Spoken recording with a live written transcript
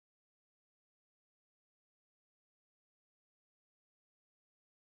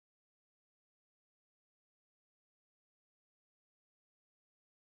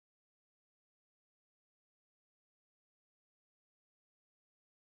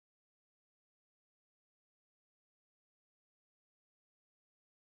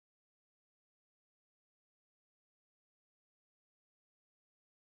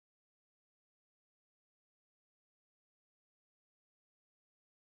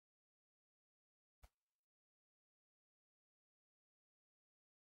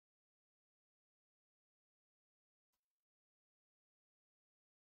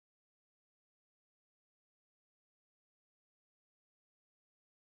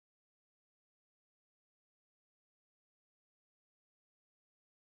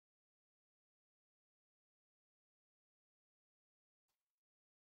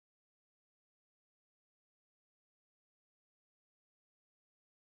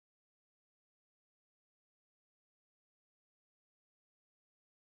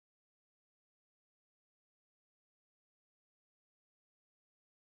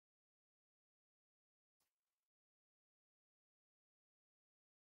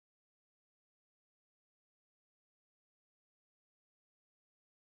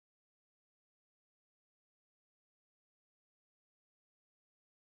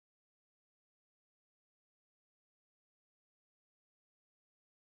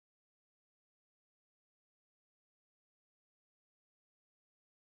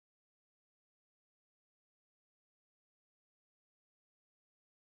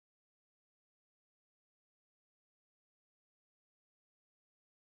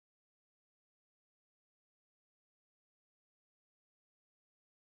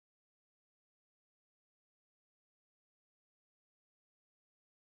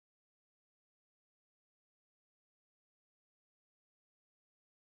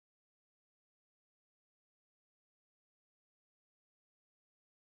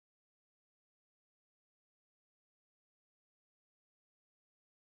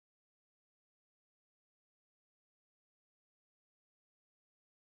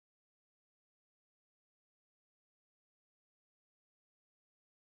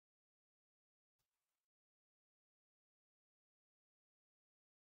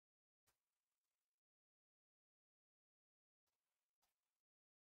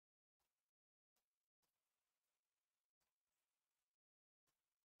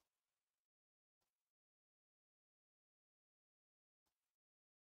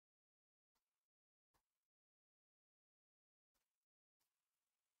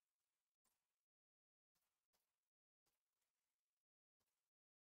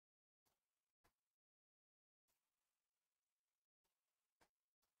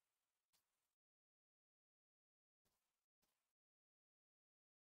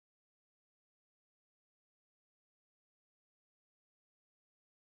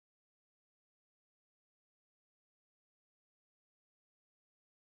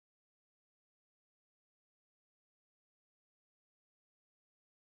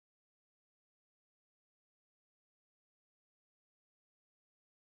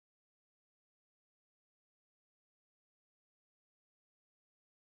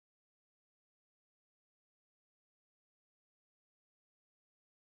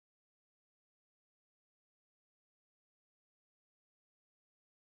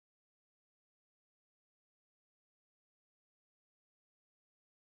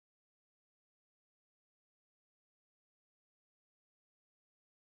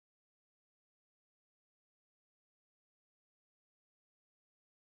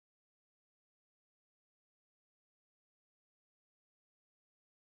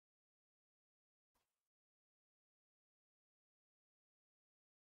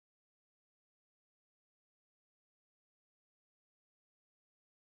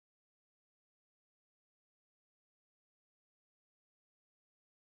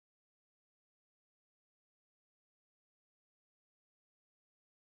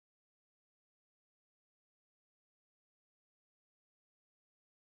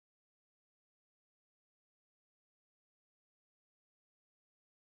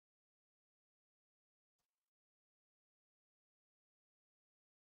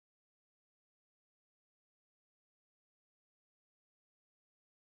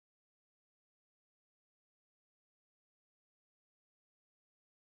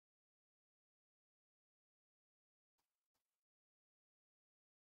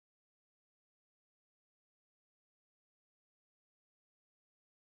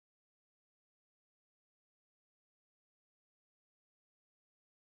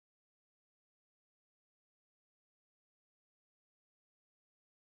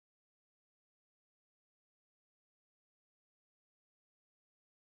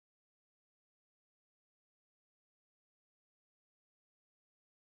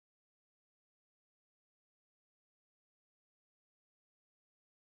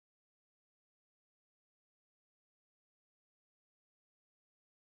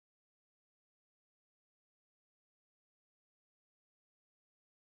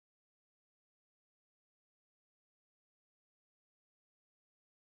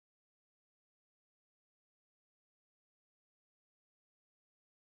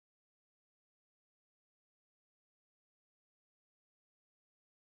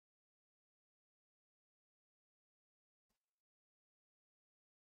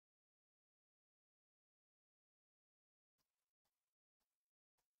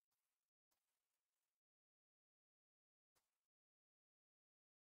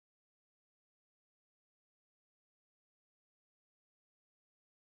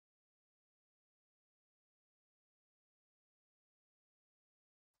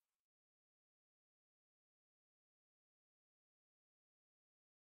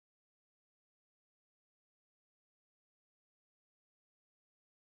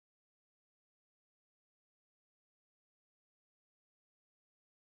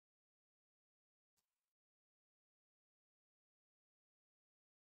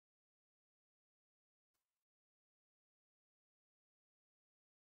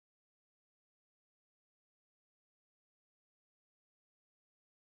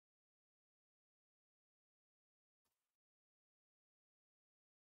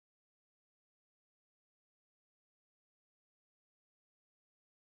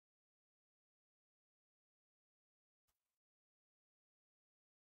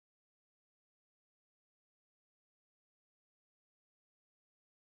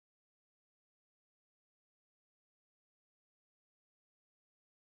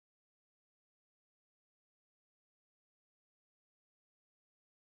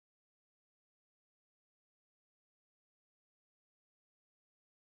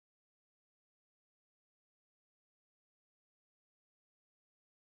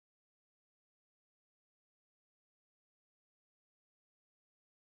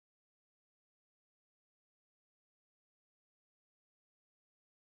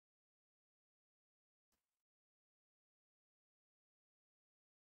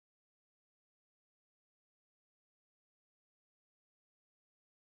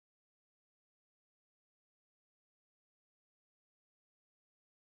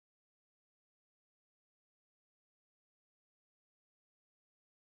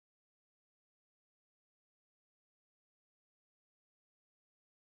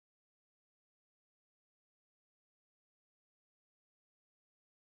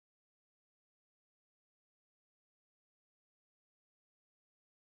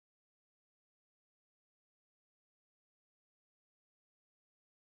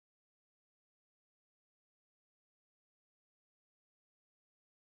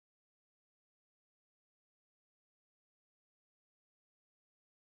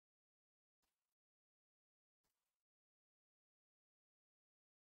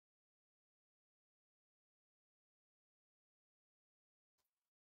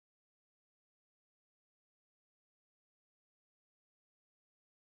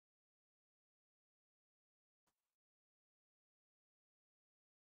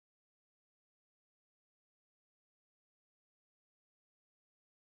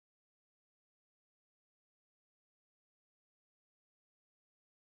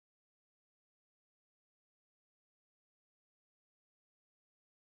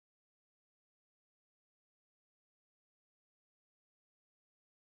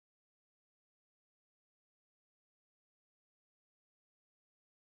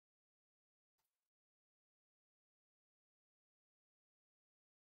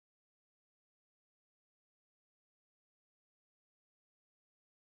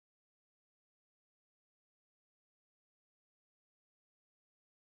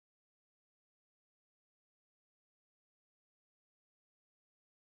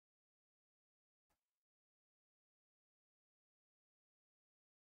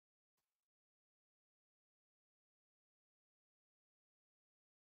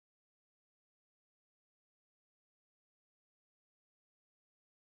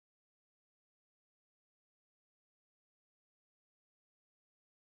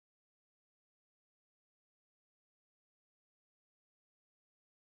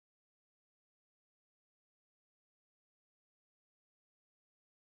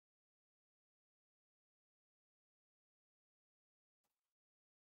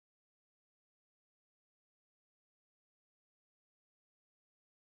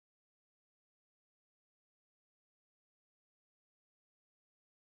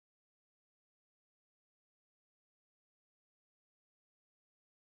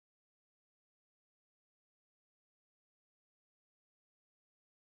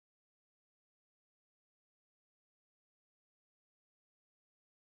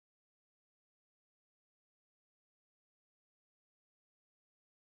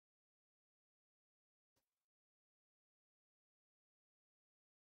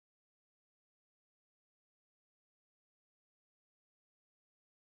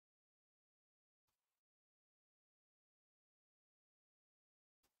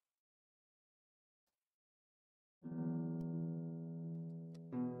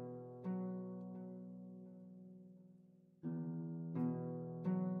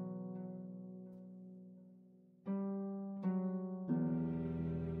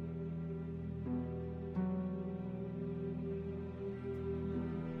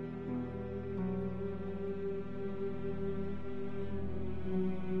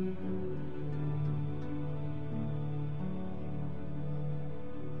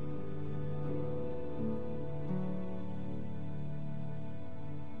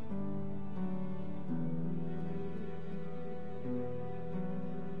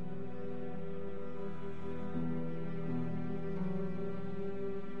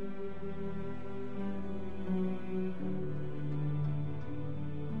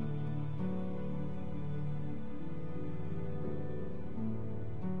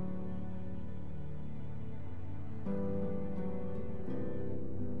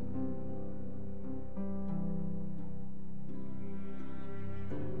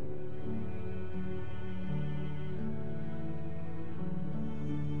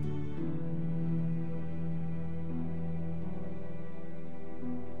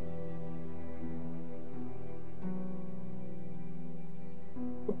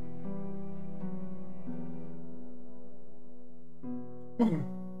What?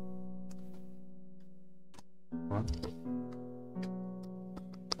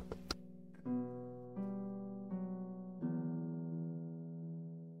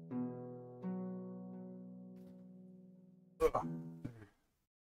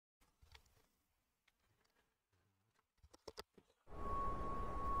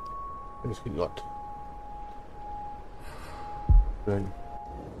 Is gelat. Okay.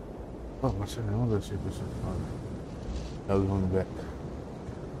 Oh, what's in all this? It was no going back.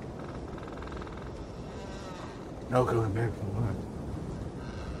 No going back for what?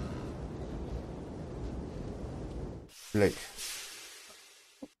 Blake.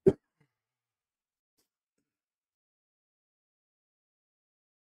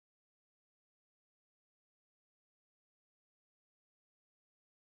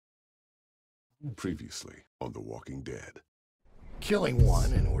 Previously on The Walking Dead. Killing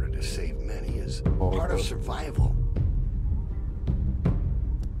one in order to save many is part of survival.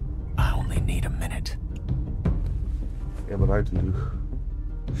 I only need a minute. Yeah, but I do.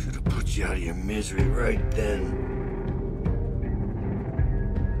 Should have put you out of your misery right then.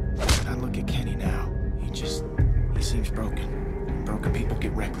 I look at Kenny now. He seems broken. Broken people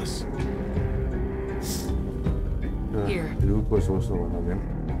get reckless. Here. You was also one of them.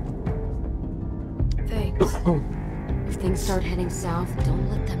 Thanks. If things start heading south, don't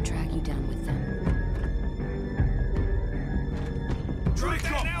let them drag you down with them. Drop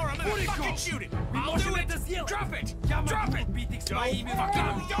that now or I'm gonna fucking shoot it! I'll do it! Drop it! Drop it! Don't fucking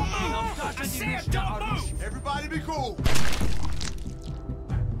move! I said don't move! Everybody be cool.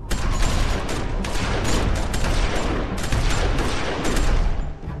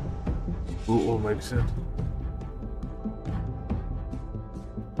 Who all makes sense?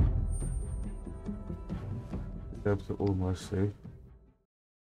 Have to almost say.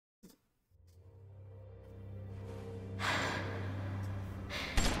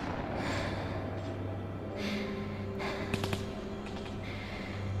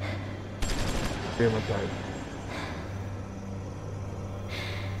 Damn it, died.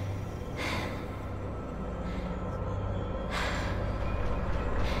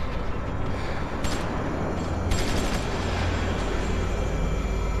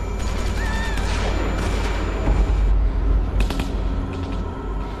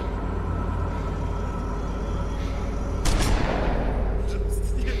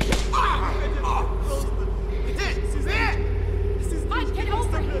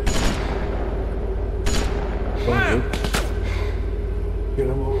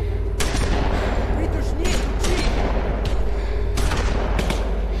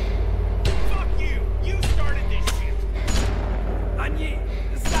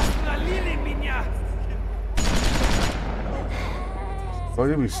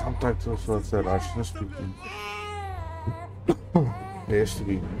 Give me subtitles so that I should speak in. Yes, to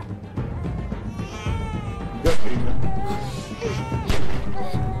be.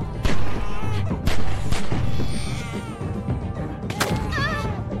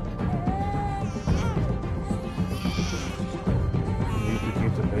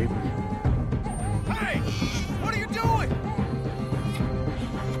 Hey! What are you doing?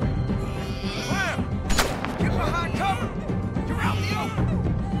 Clem! Get behind cover! You're out in the open!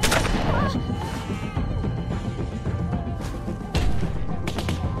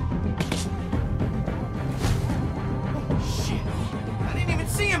 Shit! I didn't even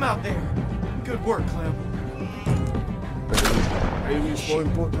see him out there! Good work, Clem. Maybe it's more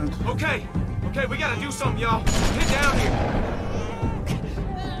important. Okay, we gotta do something, y'all. Get down here.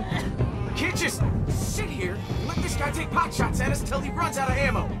 Can't just sit here and let this guy take pot shots at us until he runs out of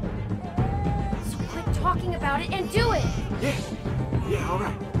ammo. So quit talking about it and do it! Yeah, all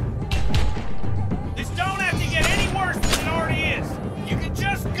right. This don't have to get any worse than it already is. You can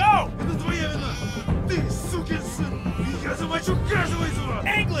just go.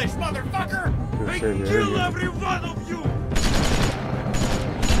 English, motherfucker! I kill every one of you!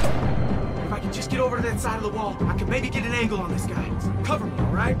 If I can just get over to that side of the wall, I can maybe get an angle on this guy. Cover me,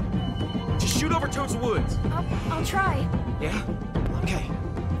 all right? Just shoot over towards the woods. I'll try. Yeah? Okay.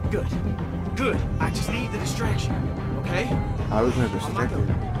 Good. I just need the distraction. Okay? I was never distracted.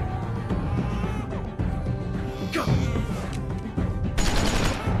 Go!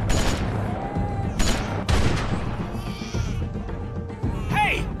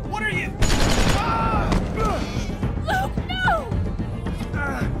 Hey! What are you? Luke, no!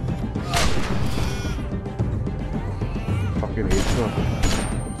 Fucking hate stuff.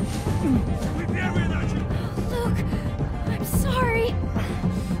 Luke, I'm sorry.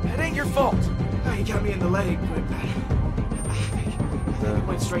 That ain't your fault. Oh, you got me in the leg, but it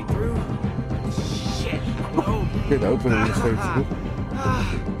went straight through. Shit. No. Get open and straight through.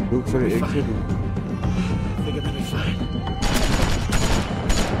 Look for the exit. I think I'm gonna be fine.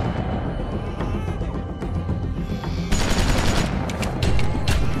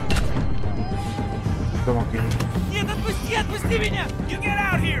 Come on, Kenny. Нет, отпусти меня! You get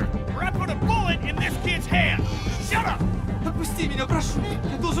out here, or I put a bullet in this kid's hand! Shut up! Отпусти меня, прошу!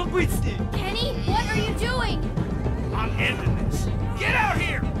 Я должен быть с ней! Kenny, what are you doing? I'm ending this. Get out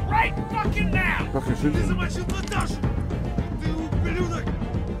here, right fucking now! Fucking shoot him. Замочил Наташу! Ты ублюдок!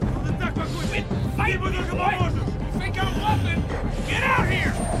 Он и так покойный! Fight me, boy! You think I'm bluffing? Get out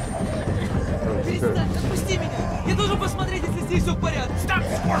here! Перестань, отпусти меня! Я должен посмотреть, если здесь все в порядке! Stop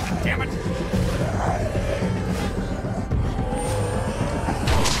squirming, damn it!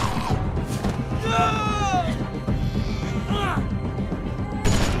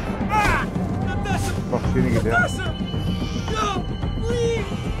 Наташа! Fuck, Kenny, get down. Наташа! No! Please!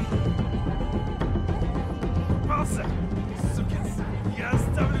 Попался! Сукин сын! Я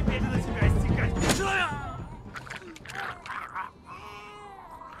оставлю медленно тебя истекать! Человек!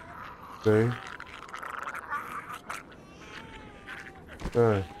 Okay.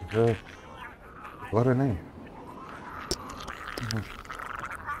 What a name.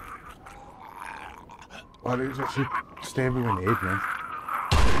 Why did you actually stab him in the head, man?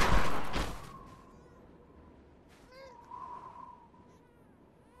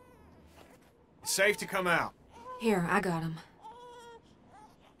 It's safe to come out. Here, I got him.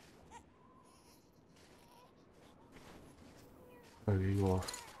 There you are.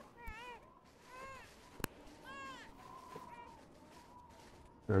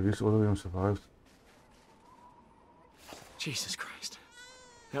 Yeah, at least all of them survived. Jesus Christ.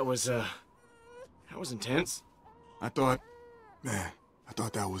 That was intense. I thought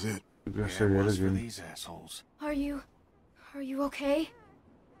that was it. You can say that again. These assholes. Are you okay?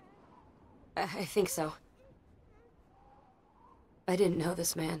 I think so. I didn't know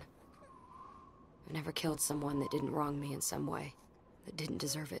this man. I never killed someone that didn't wrong me in some way, that didn't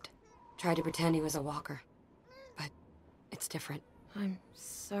deserve it. Tried to pretend he was a walker. But it's different. I'm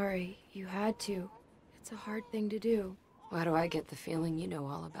sorry you had to. It's a hard thing to do. Why do I get the feeling you know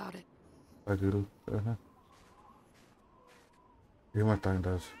all about it? I do. Iemand time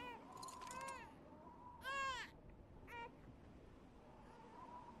does.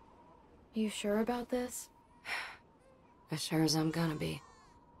 You sure about this? As sure as I'm gonna be.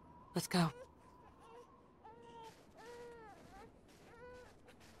 Let's go.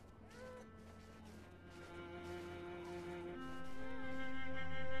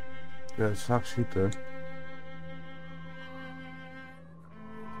 Ja, het zag schieten.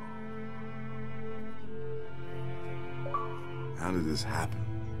 How did this happen?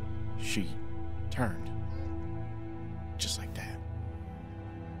 She turned. Just like that.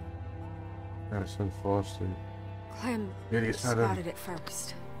 Ja, zo vast. Clem Yeah, it's not a- spotted it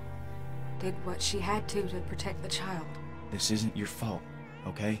first. Did what she had to protect the child. This isn't your fault,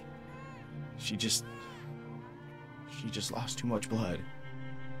 okay? She just lost too much blood.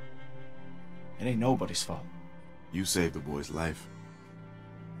 It ain't nobody's fault. You saved the boy's life.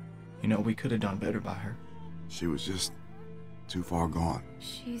 You know, we could have done better by her. She was just too far gone.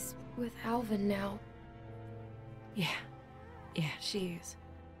 She's with Alvin now. Yeah, she is.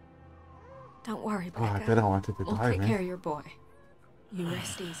 Don't worry, Oh, I Becca. don't want it to We'll die, take care man. of your boy. You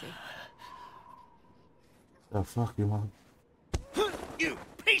rest easy. Oh, fuck you, man. You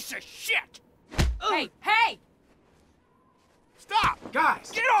piece of shit! Hey! Stop!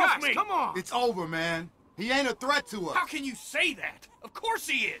 Guys! Get off guys, me! come on! It's over, man. He ain't a threat to us. How can you say that? Of course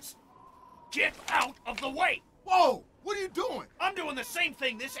he is! Get out of the way! Whoa! What are you doing? I'm doing the same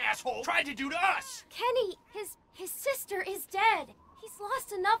thing this asshole tried to do to us! Kenny, his sister is dead. He's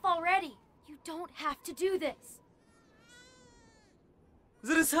lost enough already. You don't have to do this.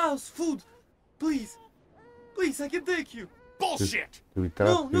 There is house, food. Please. Please, I can take you. Bullshit! Do we tell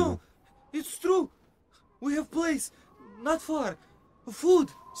No, people? no. It's true. We have place. Not far. Food.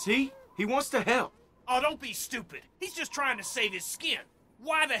 See? He wants to help. Oh, don't be stupid. He's just trying to save his skin.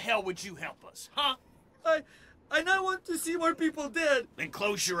 Why the hell would you help us, huh? I not want to see more people dead. Then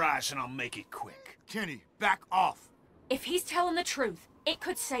close your eyes and I'll make it quick. Kenny, back off. If he's telling the truth, it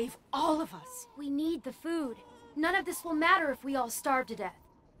could save all of us. We need the food. None of this will matter if we all starve to death.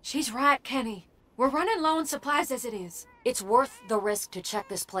 She's right, Kenny. We're running low on supplies as it is. It's worth the risk to check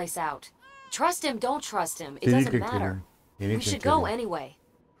this place out. Trust him, don't trust him. It You doesn't can kill matter. him. You We need to should kill go him. anyway.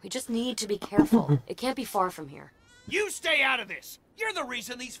 We just need to be careful. It can't be far from here. You stay out of this! You're the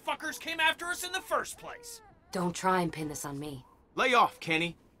reason these fuckers came after us in the first place! Don't try and pin this on me. Lay off,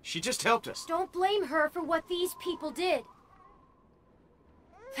 Kenny. She just helped us. Don't blame her for what these people did.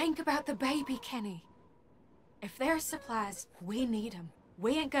 Think about the baby, Kenny. If there's supplies, we need them.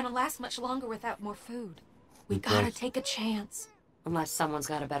 We ain't gonna last much longer without more food. We gotta take a chance. Unless someone's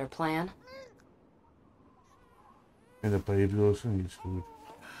got a better plan. And the baby also needs food.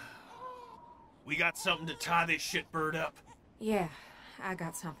 We got something to tie this shitbird up. Yeah, I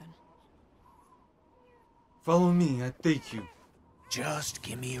got something. Follow me, I take you. Just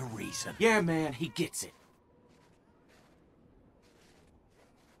give me a reason. Yeah, man, he gets it.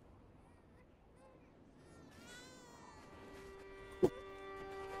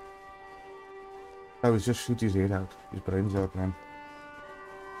 I was just shoot his head out. His brains out, man.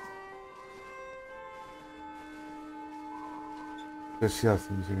 Let's see how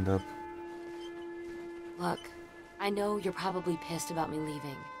things end up. Look, I know you're probably pissed about me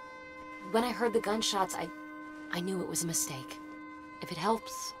leaving. When I heard the gunshots, I knew it was a mistake. If it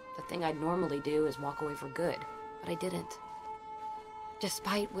helps, the thing I'd normally do is walk away for good, but I didn't.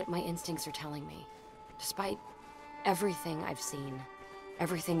 Despite what my instincts are telling me, despite everything I've seen,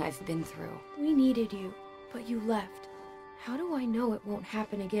 everything I've been through. We needed you, but you left. How do I know it won't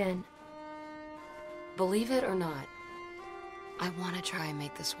happen again? Believe it or not, I want to try and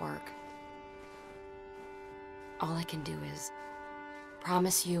make this work. All I can do is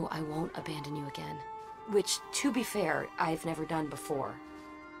promise you I won't abandon you again. Which, to be fair, I've never done before.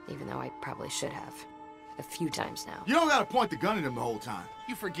 Even though I probably should have. A few times now. You don't gotta point the gun at him the whole time.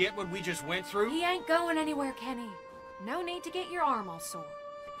 You forget what we just went through? He ain't going anywhere, Kenny. No need to get your arm all sore.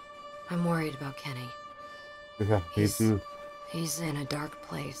 I'm worried about Kenny. Yeah, me too. He's in a dark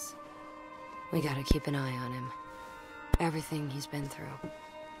place. We gotta keep an eye on him. Everything he's been through.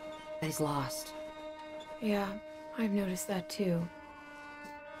 That he's lost. Yeah, I've noticed that too.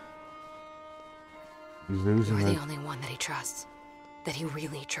 He's losing You're it. the only one that he trusts. That he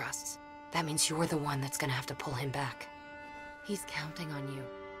really trusts. That means you're the one that's gonna have to pull him back. He's counting on you.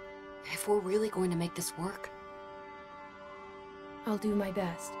 If we're really going to make this work. I'll do my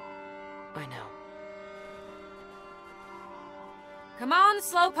best. I know. Come on,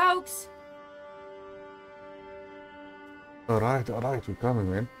 slowpokes! Alright, we're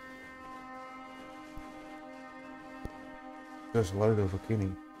coming, man. Just load over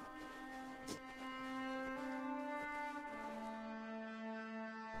Kenny.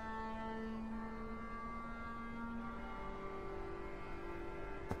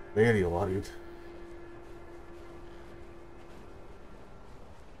 Very worried.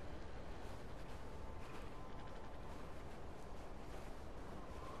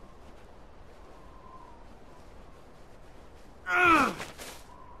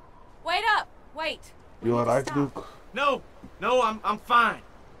 Wait up! Wait! You alright, Luke? No, I'm fine.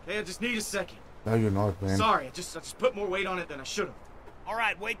 Okay, I just need a second. No, you're not, man. Sorry, I just put more weight on it than I should have. All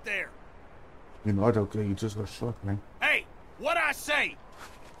right, wait there. You're not okay. You just got shot, man. Hey, what I say?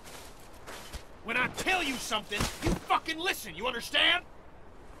 When I tell you something, you fucking listen, you understand?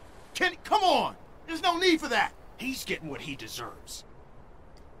 Kenny, come on! There's no need for that! He's getting what he deserves.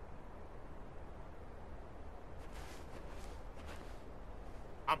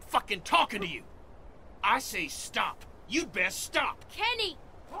 I'm fucking talking to you. I say stop. You best stop. Kenny!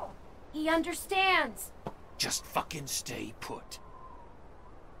 He understands. Just fucking stay put.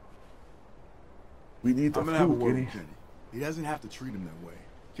 We need the I'm gonna have a food, word Kenny. with Kenny. He doesn't have to treat him that way.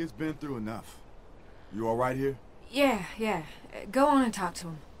 Kid's been through enough. You all right here? Yeah. Go on and talk to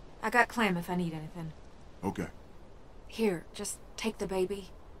him. I got Clem if I need anything. Okay. Here, just take the baby.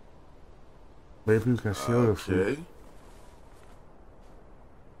 Maybe we can steal the food. Okay.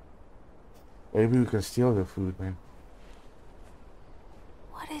 Maybe we can steal the food, man.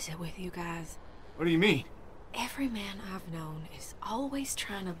 What is it with you guys? What do you mean? Every man I've known is always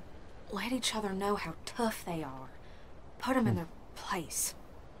trying to let each other know how tough they are. Put them in their place.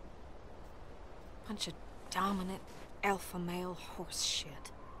 Bunch of dominant alpha male horse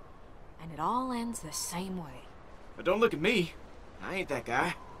shit. And it all ends the same way. But don't look at me. I ain't that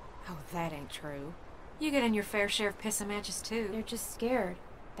guy. Oh, that ain't true. You get in your fair share of pissing matches too. They're just scared.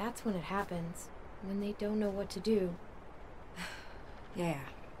 That's when it happens. When they don't know what to do. Yeah,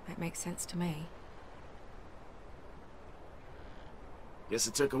 that makes sense to me. Guess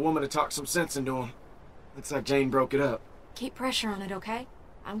it took a woman to talk some sense into him. Looks like Jane broke it up. Keep pressure on it, okay?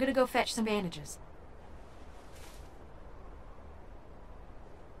 I'm gonna go fetch some bandages.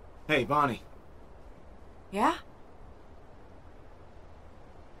 Hey, Bonnie. Yeah?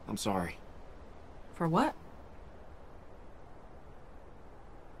 I'm sorry. For what?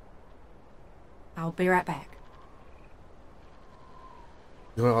 I'll be right back.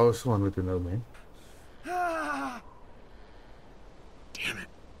 You know, I also wanted to know, man. Damn it.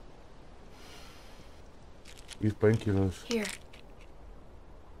 Use painkillers. Here.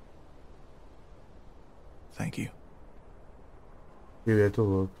 Thank you. Je weet toch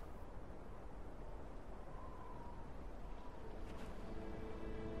ook.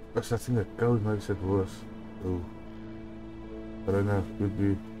 Was dat in de koud, maar is het worse. Oh. I don't know, could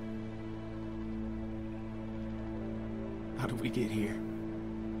be. How did we get here?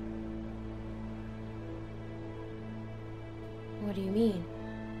 What do you mean?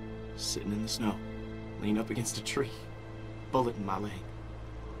 Sitting in the snow, leaned up against a tree, bullet in my leg.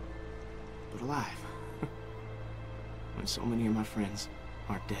 But alive. When so many of my friends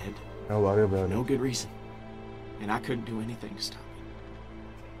are dead. Don't worry about No it. good reason. And I couldn't do anything to stop it.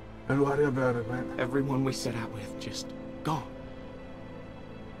 Don't worry about it, man. Everyone we set out with just gone.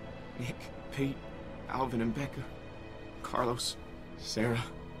 Nick, Pete, Alvin and Becca, Carlos, Sarah.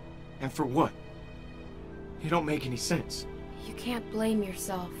 And for what? It don't make any sense. You can't blame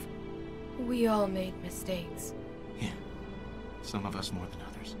yourself. We all made mistakes. Yeah. Some of us more than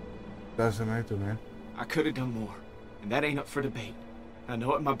others. Doesn't matter, man. I could have done more. And that ain't up for debate. I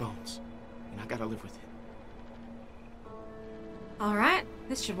know it in my bones. And I gotta live with it. All right,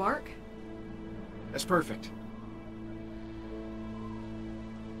 this should work. That's perfect.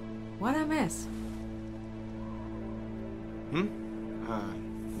 What'd I miss?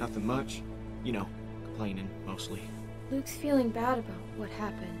 Nothing much. You know, complaining, mostly. Luke's feeling bad about what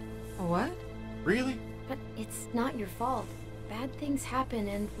happened. What? Really? But it's not your fault. Bad things happen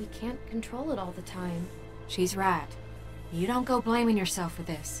and we can't control it all the time. She's right. You don't go blaming yourself for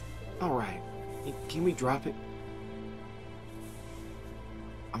this. All right. Can we drop it?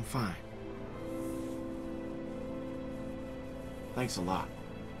 I'm fine. Thanks a lot.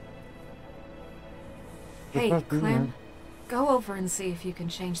 Hey, Clem, go over and see if you can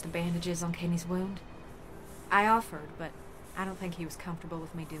change the bandages on Kenny's wound. I offered, but I don't think he was comfortable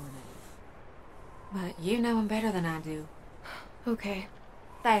with me doing it. But you know him better than I do. Okay.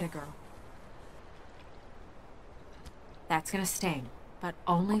 That a girl. That's gonna sting, but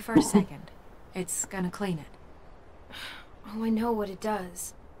only for a second. It's gonna clean it. Oh, I know what it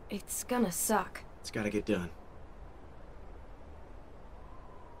does. It's gonna suck. It's gotta get done.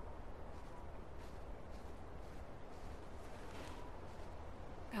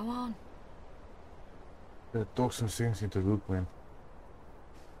 Go on. The toxin sinks into Luke, man.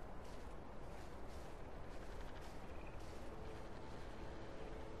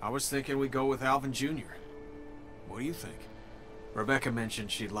 I was thinking we'd go with Alvin Jr. What do you think? Rebecca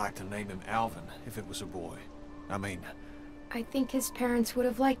mentioned she'd like to name him Alvin if it was a boy. I mean... I think his parents would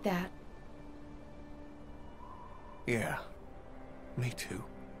have liked that. Yeah. Me too.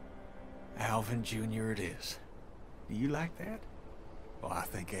 Alvin Jr. it is. Do you like that? Well, I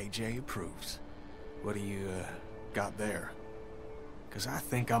think AJ approves. What do you, got there? 'Cause I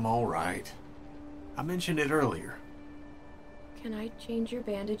think I'm all right. I mentioned it earlier. Can I change your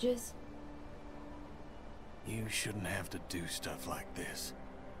bandages? You shouldn't have to do stuff like this.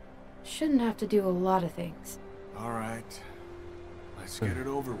 Shouldn't have to do a lot of things. All right. Let's get it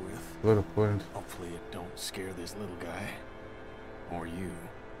over with. What a point. Hopefully it don't scare this little guy. Or you.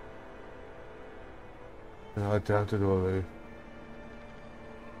 I doubt it already.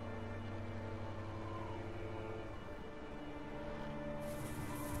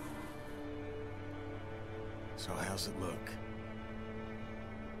 So how's it look?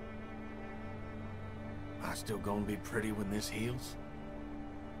 I still gonna be pretty when this heals?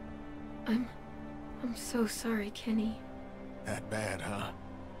 I'm so sorry, Kenny. That bad, huh?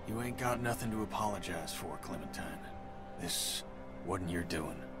 You ain't got nothing to apologize for, Clementine. This wasn't your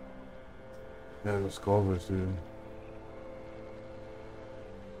doing. Yeah, it was Culver's doing.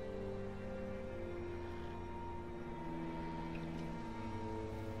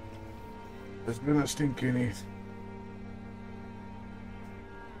 It's been a stinky night.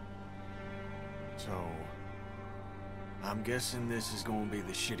 So, I'm guessing this is gonna be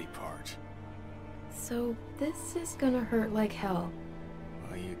the shitty part. So this is gonna hurt like hell.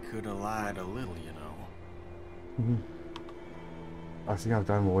 Well, you could have lied a little, you know. I think I've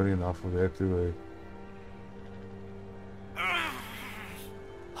done more than enough of that too.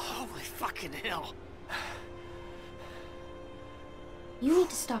 Holy fucking hell. You need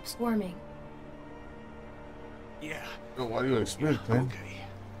to stop squirming. Yeah. Oh, what do you expect, man? Okay.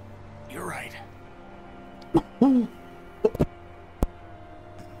 You're right.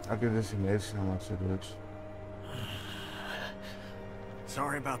 I can just imagine how much it hurts.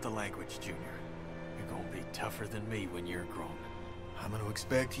 Sorry about the language, Junior. You're gonna be tougher than me when you're grown. I'm gonna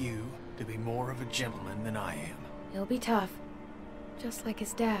expect you to be more of a gentleman than I am. He'll be tough. Just like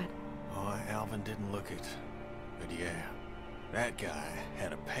his dad. Oh, Alvin didn't look it. But yeah, that guy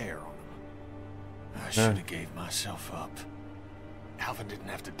had a pair on him. I should have gave myself up. Alvin didn't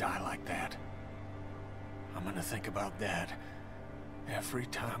have to die like that. I'm gonna think about that every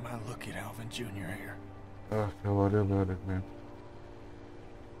time I look at Alvin Jr. here. Don't worry about it, man.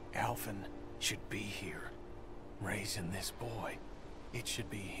 Alvin should be here, raising this boy. It should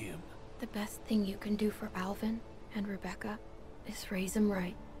be him. The best thing you can do for Alvin and Rebecca is raise him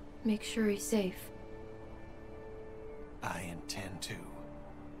right. Make sure he's safe. I intend to.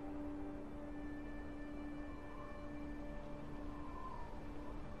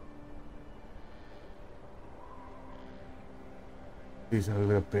 These are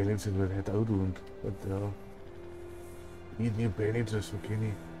the parents in their head out wound. What the hell? Need new bandages for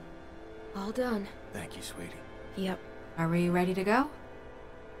Kenny. All done. Thank you, sweetie. Yep. Are we ready to go?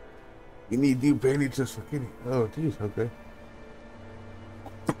 You need new bandages for Kenny. Oh, geez, okay.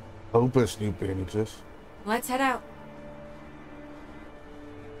 Hope it's new bandages. Let's head out.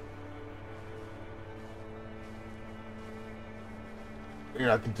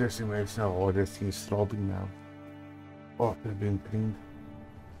 Yeah, I can just imagine how all this thing's throbbing now. Oh, they're being cleaned.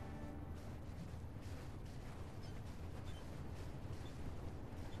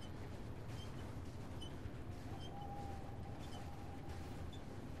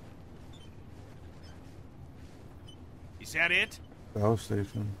 Is that it? Power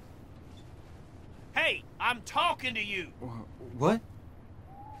station. Hey, I'm talking to you. What?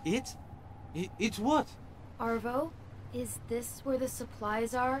 It's what? Arvo, is this where the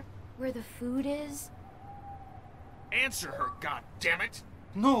supplies are? Where the food is? Answer her, goddammit!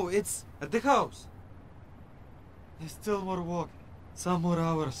 No, it's at the house. There's still more walk. Some more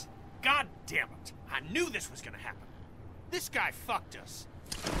hours. God damn it! I knew this was gonna happen. This guy fucked us.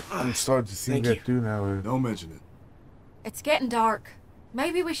 I'm starting to see that too now. Don't mention it. It's getting dark.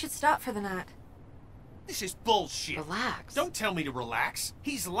 Maybe we should stop for the night. This is bullshit. Relax. Don't tell me to relax.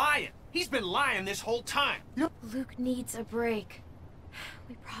 He's lying. He's been lying this whole time. Luke needs a break.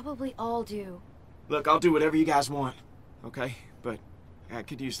 We probably all do. Look, I'll do whatever you guys want, okay? But I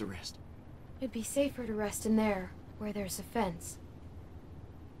could use the rest. It'd be safer to rest in there, where there's a fence.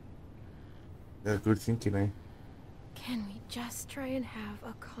 Yeah, good thinking, eh? Can we just try and have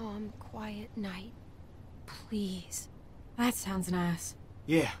a calm, quiet night? Please. That sounds nice.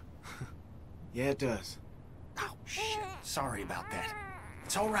 Yeah. Yeah, it does. Oh, shit. Sorry about that.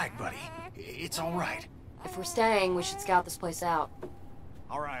 It's all right, buddy. It's all right. If we're staying, we should scout this place out.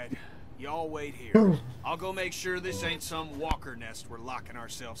 All right. Y'all wait here. I'll go make sure this ain't some walker nest we're locking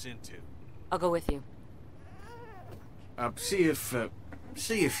ourselves into. I'll go with you. See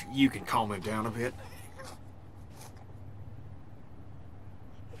if you can calm him down a bit.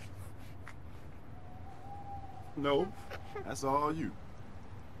 No, that's all you.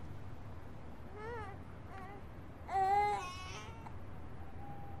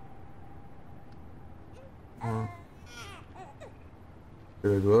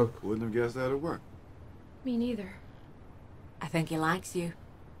 Did it work? Wouldn't have guessed that it'd work. Me neither. I think he likes you.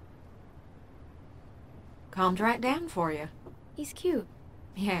 Calmed right down for you. He's cute.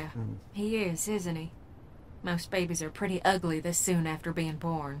 Yeah, he is, isn't he? Most babies are pretty ugly this soon after being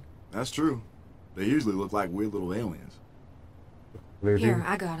born. That's true. They usually look like weird little aliens. Here,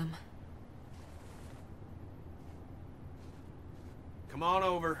 I got him. Come on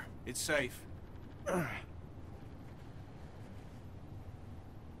over. It's safe.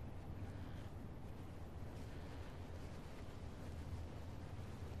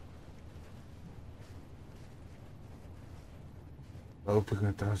 Open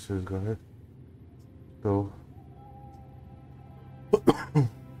het as is, go ahead. So.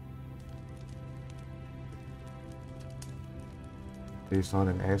 He's not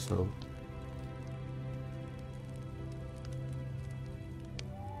an asshole.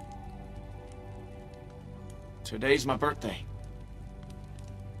 Today's my birthday.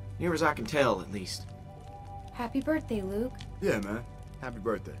 Near as I can tell, at least. Happy birthday, Luke. Yeah, man. Happy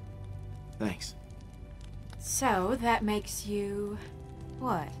birthday. Thanks. So, that makes you...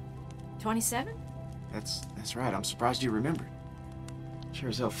 what? 27? That's right. I'm surprised you remembered. Sure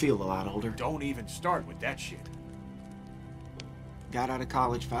as hell feel a lot older. Don't even start with that shit. Got out of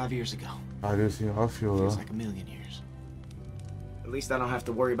college 5 years ago. I do see how I feel, Feels though. like a million years. At least I don't have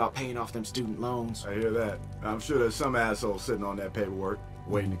to worry about paying off them student loans. I hear that. I'm sure there's some asshole sitting on that paperwork,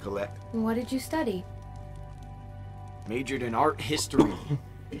 waiting to collect. What did you study? Majored in art history.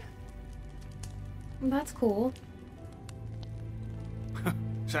 That's cool.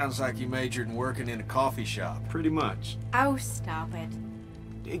 Sounds like you majored in working in a coffee shop. Pretty much. Oh, stop it.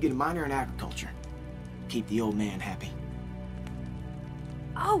 Did get a minor in agriculture. Keep the old man happy.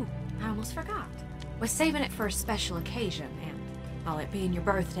 Oh, I almost forgot. Was saving it for a special occasion, and all it being your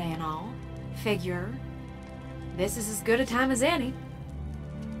birthday and all, figure this is as good a time as any.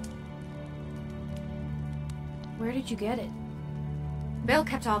 Where did you get it? Bill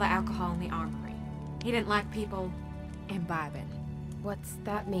kept all the alcohol in the armory. He didn't like people imbibing. What's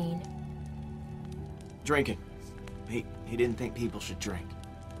that mean? Drinking. He didn't think people should drink.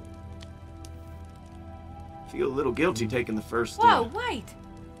 Feel a little guilty taking the first... Whoa, wait!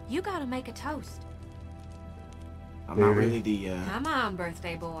 You gotta make a toast. I'm not really the, Come on,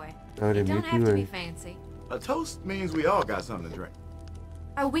 birthday boy. Oh, It they don't make have you to a- be fancy. A toast means we all got something to drink.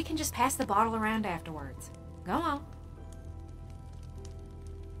 Oh, we can just pass the bottle around afterwards. Go on.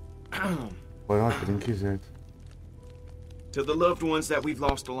 Why not drink his head? To the loved ones that we've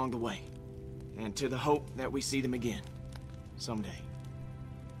lost along the way. And to the hope that we see them again. Someday.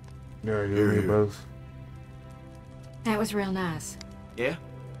 Yeah, you and me both. That was real nice. Yeah?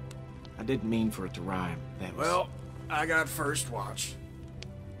 I didn't mean for it to rhyme. That was... Well, I got first watch.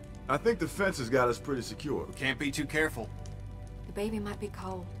 I think the fence has got us pretty secure. We can't be too careful. The baby might be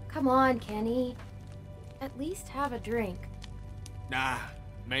cold. Come on, Kenny. At least have a drink. Nah,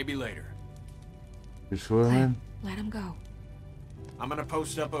 maybe later. You sure, man? Let him go. I'm gonna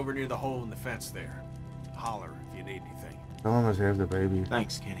post up over near the hole in the fence there. Holler if you need anything. Someone must have the baby.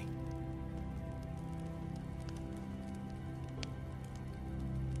 Thanks, Kenny.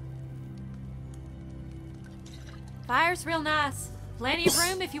 Fire's real nice. Plenty of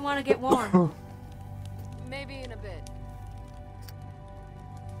room if you want to get warm. Maybe in a bit.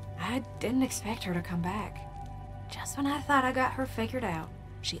 I didn't expect her to come back. Just when I thought I got her figured out,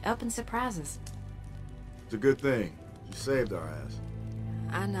 she up and surprises. It's a good thing. You saved our ass.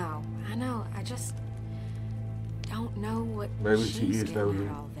 I know. I just don't know what Maybe she she's is getting lonely.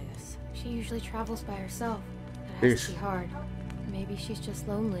 out of all this. She usually travels by herself. That has to be Ish. hard. Maybe she's just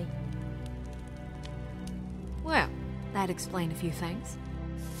lonely. Well, that'd explain a few things.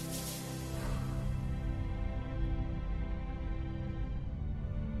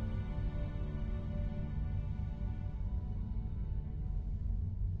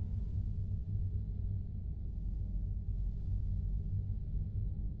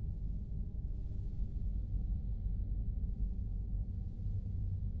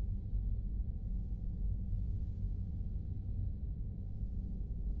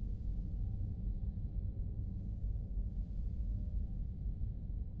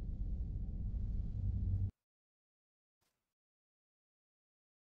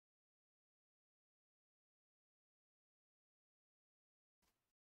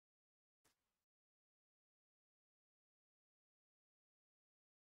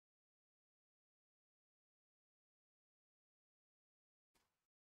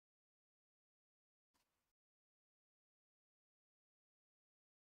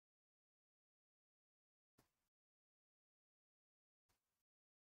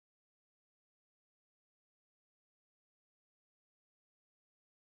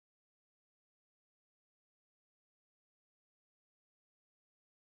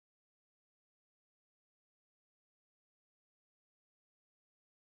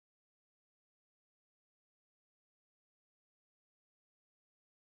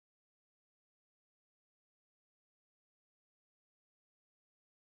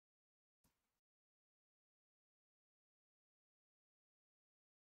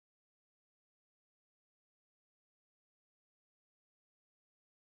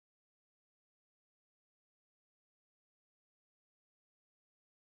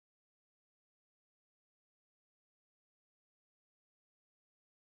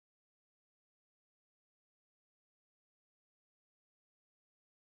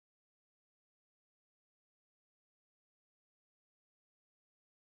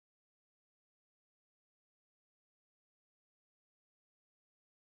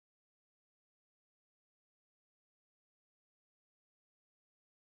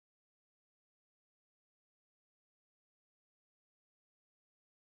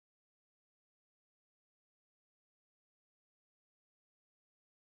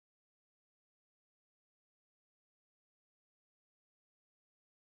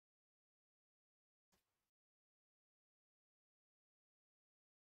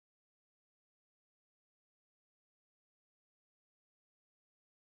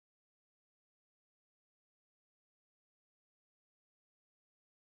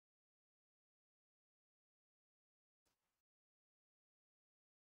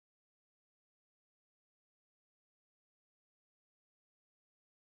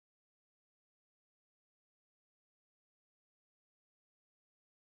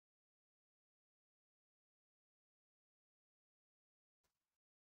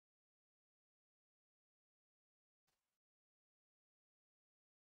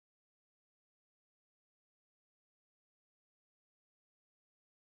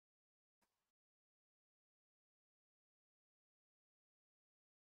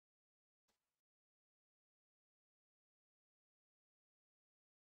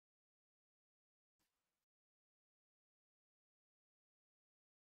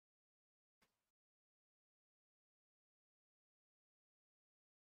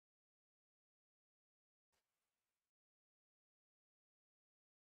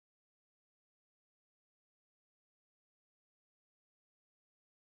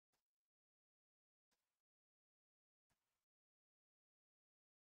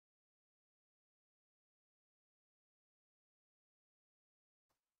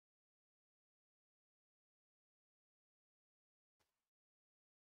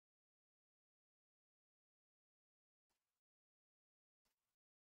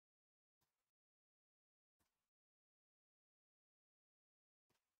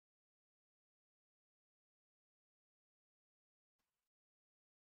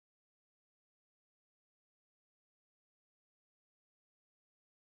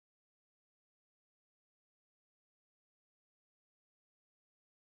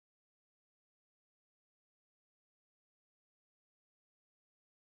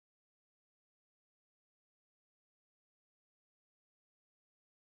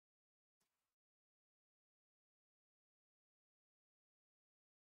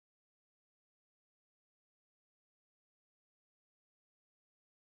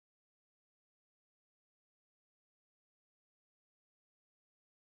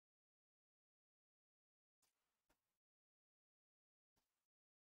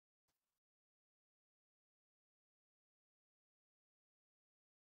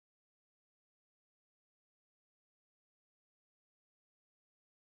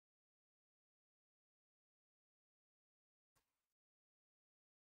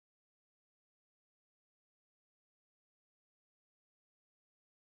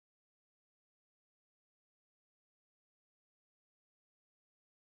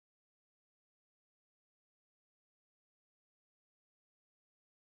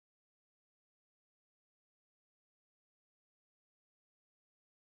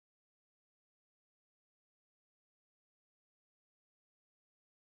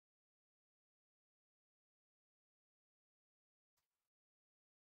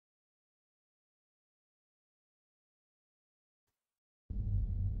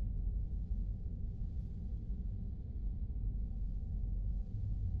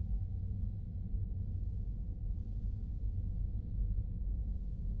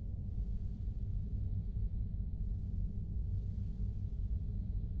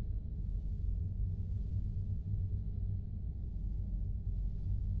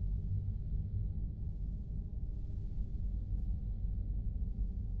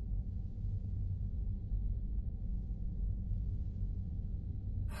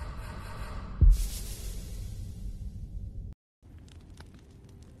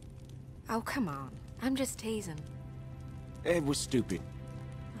 Oh, come on. I'm just teasing. It was stupid.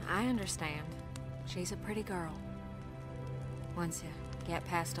 I understand. She's a pretty girl. Once you get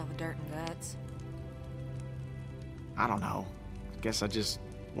past all the dirt and guts. I don't know. I guess I just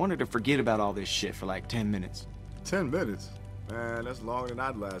wanted to forget about all this shit for like 10 minutes. 10 minutes? Man, that's longer than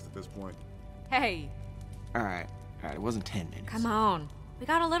I'd last at this point. Hey. All right, it wasn't 10 minutes. Come on. We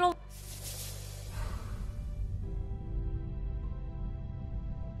got a little...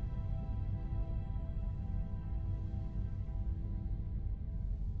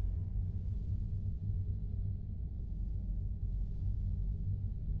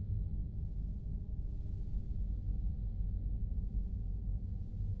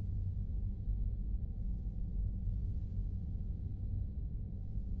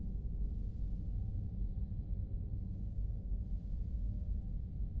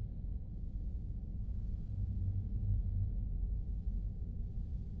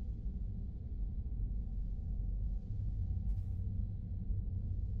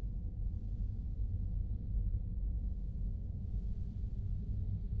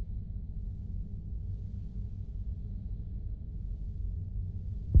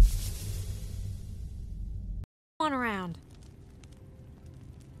 on around.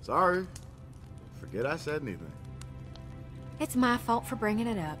 Sorry. Forget I said anything. It's my fault for bringing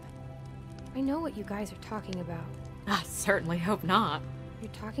it up. I know what you guys are talking about. I certainly hope not.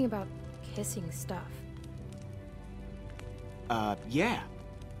 You're talking about kissing stuff. Yeah.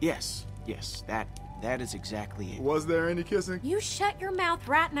 Yes, that is exactly it. Was there any kissing? You shut your mouth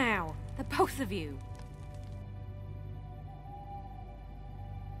right now. The both of you.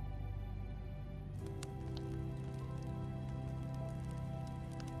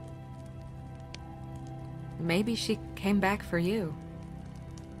 Maybe she came back for you.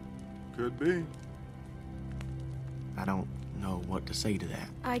 Could be. I don't know what to say to that.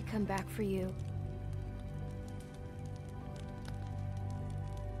 I'd come back for you.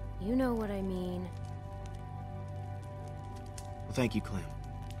 You know what I mean. Well, thank you, Clem.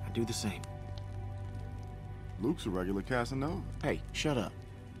 I do the same. Luke's a regular Casanova. Hey, shut up.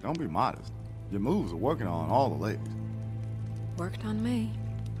 Don't be modest. Your moves are working on all the ladies. Worked on me.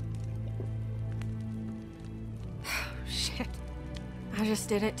 Shit. I just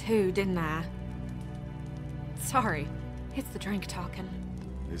did it too, didn't I? Sorry. It's the drink talking.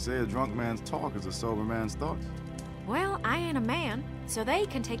 They say a drunk man's talk is a sober man's thoughts. Well, I ain't a man, so they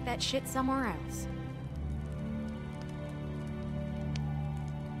can take that shit somewhere else.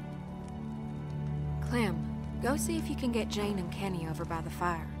 Clem, go see if you can get Jane and Kenny over by the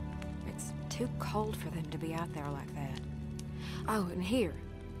fire. It's too cold for them to be out there like that. Oh, and here,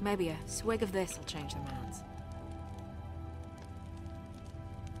 maybe a swig of this will change their minds.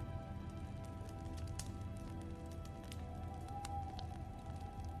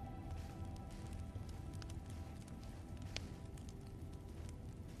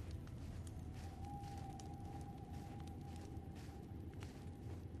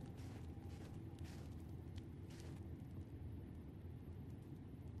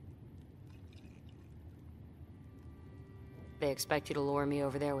 They expect you to lure me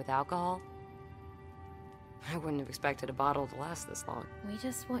over there with alcohol? I wouldn't have expected a bottle to last this long. We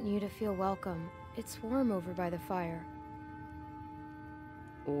just want you to feel welcome. It's warm over by the fire.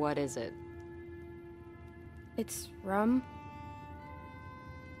 What is it? It's rum.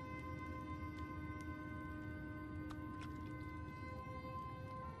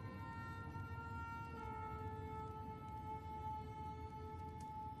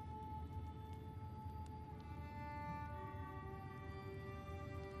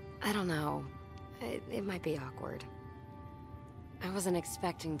 I don't know. It might be awkward. I wasn't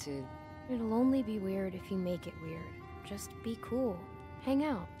expecting to... It'll only be weird if you make it weird. Just be cool. Hang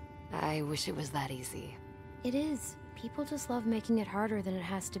out. I wish it was that easy. It is. People just love making it harder than it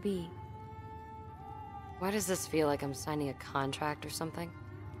has to be. Why does this feel like I'm signing a contract or something?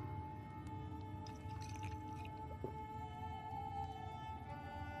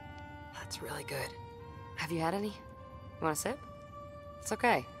 That's really good. Have you had any? You want a sip? It's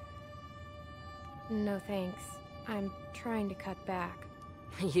okay. No thanks. I'm trying to cut back.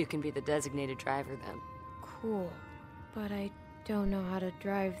 You can be the designated driver then. Cool. But I don't know how to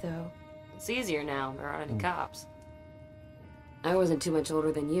drive, though. It's easier now. There aren't any cops. I wasn't too much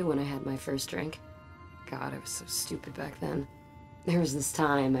older than you when I had my first drink. God, I was so stupid back then. There was this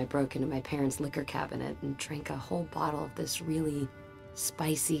time I broke into my parents' liquor cabinet and drank a whole bottle of this really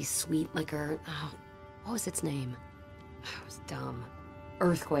spicy, sweet liquor. Oh, what was its name? I was dumb.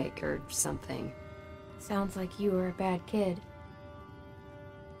 Earthquake or something. Sounds like you were a bad kid.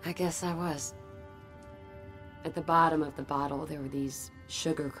 I guess I was. At the bottom of the bottle, there were these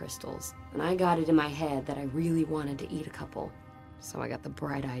sugar crystals, and I got it in my head that I really wanted to eat a couple. So I got the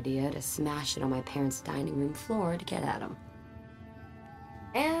bright idea to smash it on my parents' dining room floor to get at them.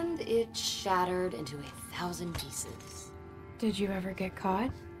 And it shattered into 1,000 pieces. Did you ever get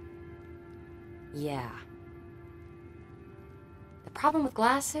caught? Yeah. The problem with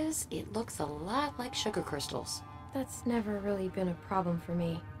glass is, it looks a lot like sugar crystals. That's never really been a problem for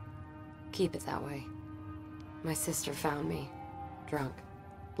me. Keep it that way. My sister found me, drunk,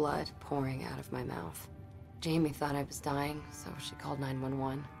 blood pouring out of my mouth. Jamie thought I was dying, so she called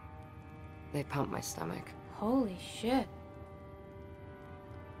 911. They pumped my stomach. Holy shit.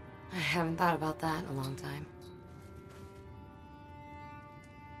 I haven't thought about that in a long time.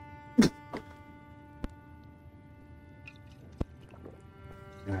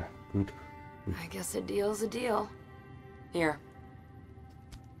 Yeah, good. I guess a deal's a deal. Here.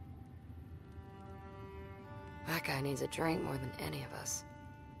 That guy needs a drink more than any of us.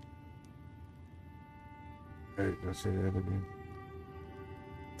 Hey, let's say that again.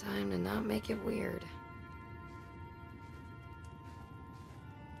 Time to not make it weird.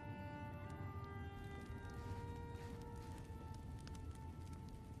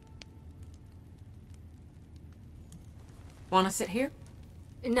 Want to sit here?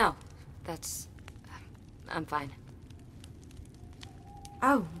 No, that's... I'm fine.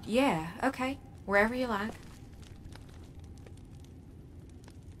 Oh, yeah, okay. Wherever you like.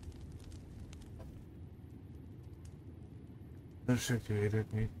 Dan zet je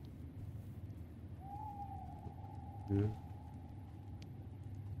het niet. Ja.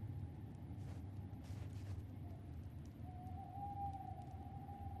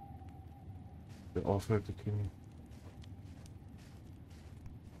 De afrit ik hier niet.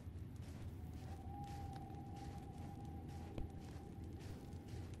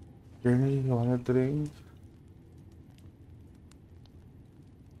 Jenny, you want a drink?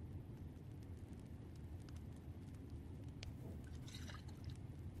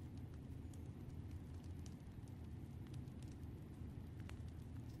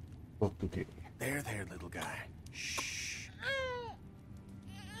 Okay. There, little guy. Shh.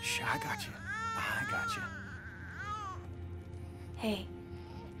 Shh, I got you. I got you. Hey.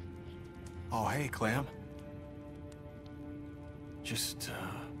 Oh, hey, Clem. Just,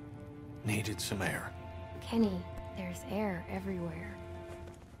 needed some air. Kenny, there's air everywhere.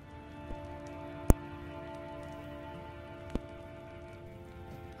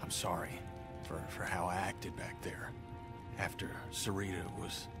 I'm sorry for how I acted back there. After Sarita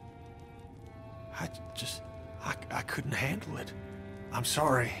was... I couldn't handle it. I'm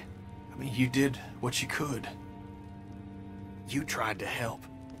sorry. I mean, you did what you could. You tried to help,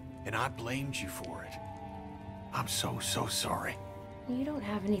 and I blamed you for it. I'm so sorry. You don't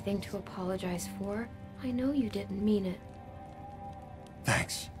have anything to apologize for. I know you didn't mean it.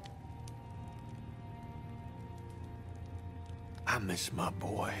 Thanks. I miss my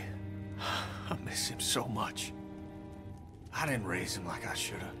boy. I miss him so much. I didn't raise him like I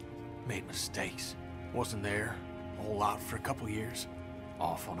should have. Made mistakes. Wasn't there a whole lot for a couple years.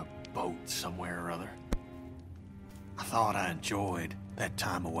 Off on a boat somewhere or other. I thought I enjoyed that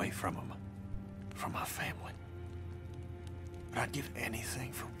time away from him. From my family. But I'd give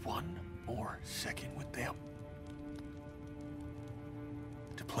anything for one more second with them.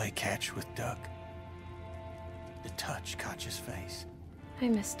 To play catch with Duck. To touch Katja's face. I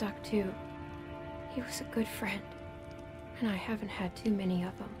miss Duck too. He was a good friend. And I haven't had too many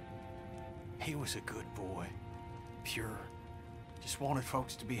of them. He was a good boy. Pure. Just wanted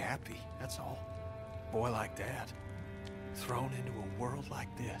folks to be happy, that's all. Boy like that. Thrown into a world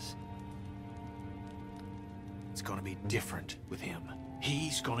like this. It's gonna be different with him.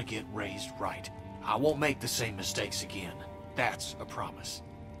 He's gonna get raised right. I won't make the same mistakes again. That's a promise.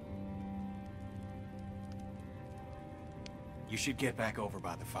 You should get back over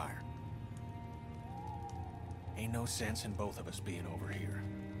by the fire. Ain't no sense in both of us being over here.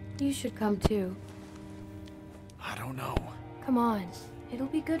 You should come too. I don't know. Come on. It'll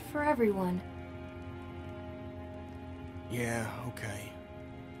be good for everyone. Yeah, okay.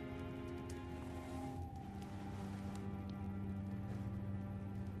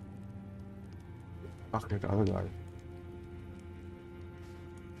 Fuck that other guy.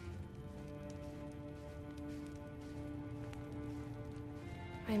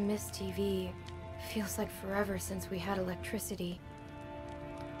 I miss TV. Feels like forever since we had electricity.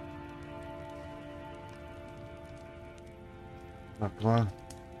 Come on.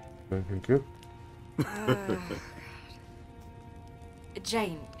 Thank you.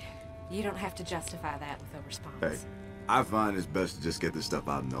 Jane, you don't have to justify that with a response. Hey, I find it's best to just get this stuff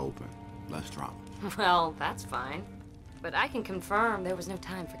out in the open. less drama. Well, that's fine. But I can confirm there was no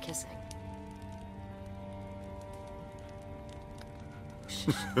time for kissing.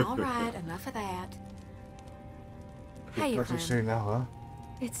 All right, enough of that. Hey, What you say now, huh?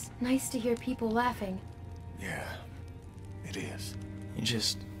 It's nice to hear people laughing. Yeah, it is. You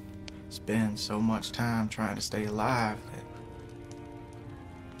just spend so much time trying to stay alive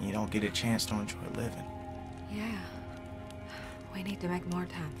that you don't get a chance to enjoy living. Yeah. We need to make more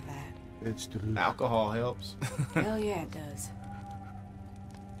time for that. It's true. Alcohol helps. Hell yeah, it does.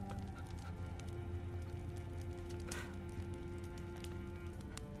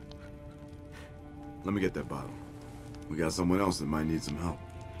 Let me get that bottle. We got someone else that might need some help.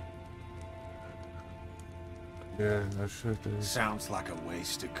 Yeah, no shit. Sounds like a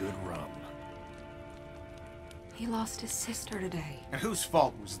waste of good rum. He lost his sister today. And whose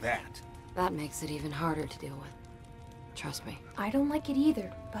fault was that? That makes it even harder to deal with. Trust me. I don't like it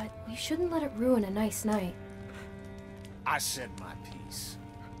either, but we shouldn't let it ruin a nice night. I said my piece.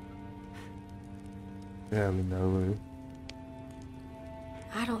 Yeah, we know.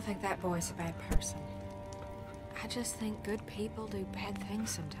 I don't think that boy's a bad person. I just think good people do bad things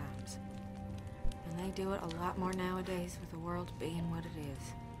sometimes. And they do it a lot more nowadays with the world being what it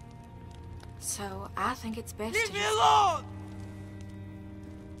is. So I think it's best Leave to me just... alone!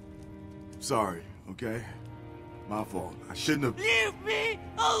 Sorry, okay? My fault. I shouldn't have... Leave me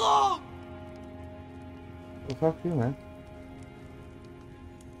alone! Well, fuck you, man.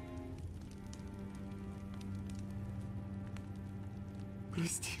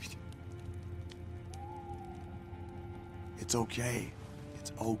 It's okay.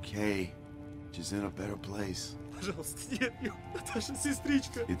 It's okay. She's in a better place. Пожалуйста, нет, Наташа,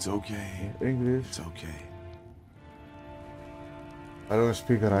 сестричка. It's okay. English. It's okay. I don't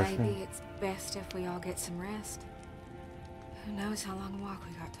speak Russian. Maybe it's best if we all get some rest. Who knows how long a walk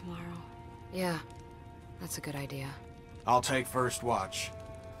we got tomorrow. Yeah, that's a good idea. I'll take first watch.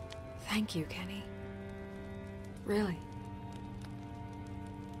 Thank you, Kenny. Really.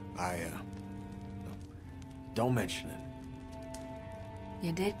 Don't mention it.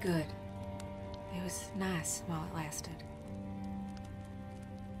 You did good. It was nice while it lasted.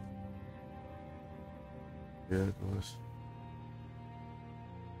 Yeah, it was.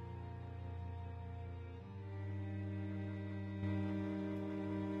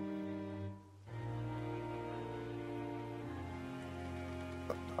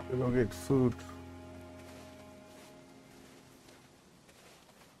 We're gonna get food.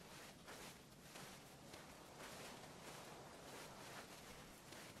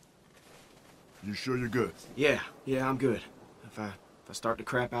 You sure you're good? Yeah, I'm good. If I start to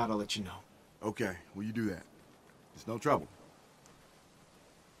crap out, I'll let you know. Okay, will you do that? It's no trouble.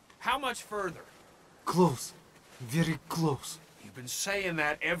 How much further? Close. Very close. You've been saying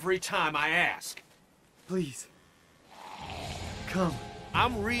that every time I ask. Please. Come.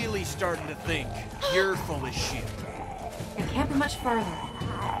 I'm really starting to think you're full of shit. It can't be much further.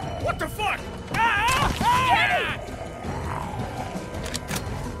 What the fuck? Ah!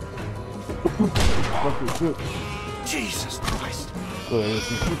 Fucking shit. Jesus Christ. Oh, there's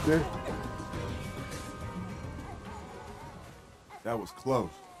some shit there. That was close.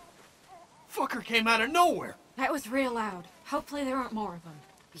 Fucker came out of nowhere. That was real loud. Hopefully there aren't more of them.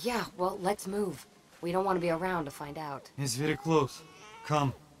 Yeah, well, let's move. We don't want to be around to find out. It's very close.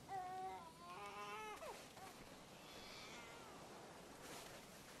 Come.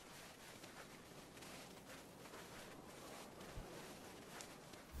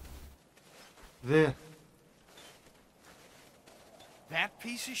 There. That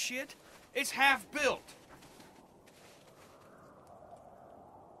piece of shit? It's half built.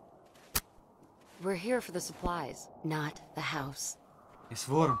 We're here for the supplies, not the house. It's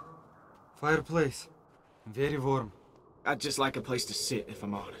warm. Fireplace. Very warm. I'd just like a place to sit, if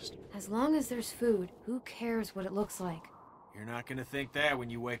I'm honest. As long as there's food, who cares what it looks like? You're not gonna think that when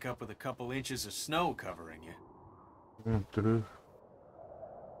you wake up with a couple inches of snow covering you. True.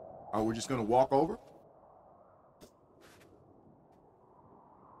 Are we just gonna walk over?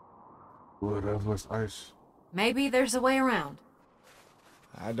 Oh, that was ice. Maybe there's a way around.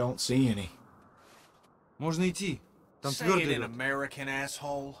 I don't see any. Можно идти. Там Say твердый it in лед. American,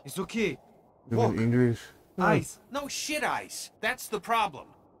 asshole. It's okay. You Walk. mean English? Ice. No shit ice. That's the problem.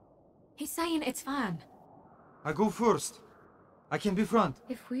 He's saying it's fine. I go first. I can be front.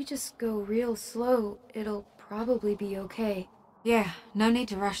 If we just go real slow, it'll probably be okay. Yeah, no need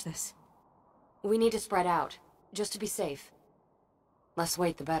to rush this. We need to spread out, just to be safe. Less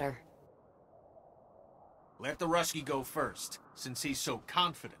wait, the better. Let the Rusky go first, since he's so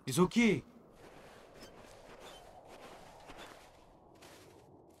confident. It's okay.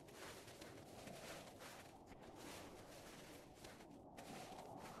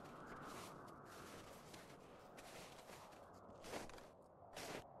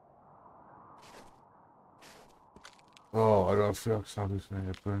 I don't feel like something's gonna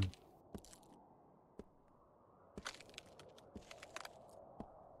happen.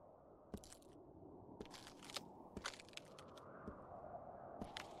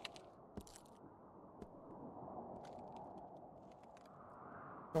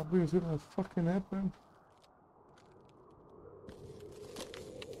 Something's gonna fucking happen.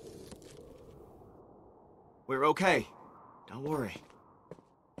 We're okay. Don't worry.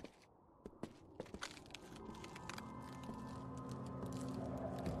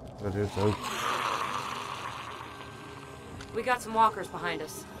 That is so. We got some walkers behind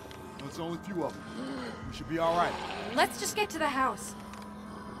us. There's only a few of them. We should be all right. Let's just get to the house.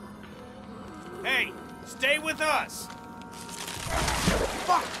 Hey, stay with us.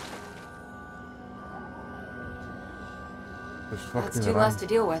 Fuck! That's two less to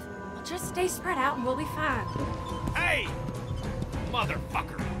deal with. We'll just stay spread out and we'll be fine. Hey!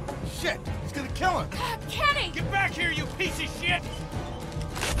 Motherfucker! Shit! He's gonna kill him! Kenny! Get back here, you piece of shit!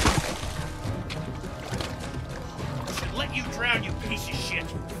 I should let you drown, you piece of shit!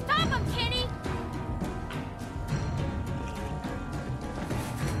 Stop him, Kenny!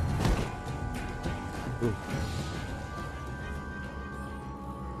 Ooh.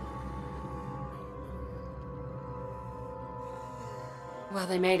 Well,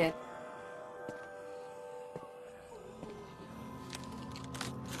 they made it.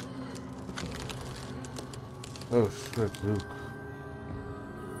 Oh shit, Luke.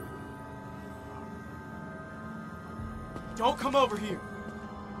 Don't come over here.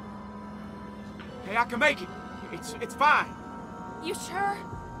 Hey, I can make it. It's fine. You sure?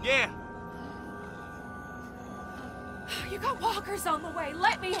 Yeah. You got walkers on the way.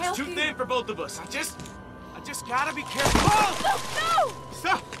 Let me help you. It's too thin for both of us. I just gotta be careful. Oh! No!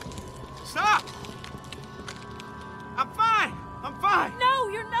 Stop! Stop! I'm fine. I'm fine. No,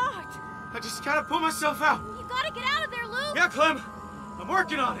 you're not. I just gotta pull myself out. You gotta get out of there, Luke! Yeah, Clem. I'm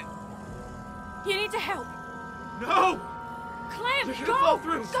working on it. You need to help. No! Clem, You're gonna go! fall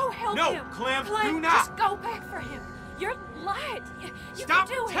through. Go help No, him! Clem, Clem, do not. just go back for him. You're light. You Stop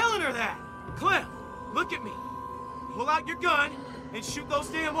can do it. telling her that! Clem, look at me. Pull out your gun and shoot those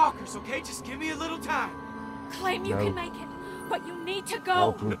damn walkers, okay? Just give me a little time. Clem, you No. can make it, but you need to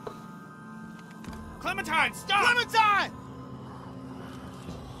Oh, go. Luke. Clementine, stop! Clementine!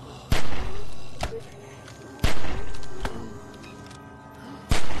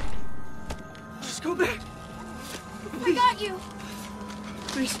 Just go back. I got you!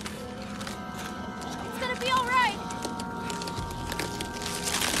 Please. It's gonna be alright!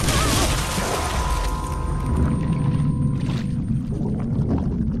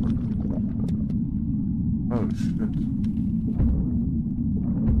 Oh shit.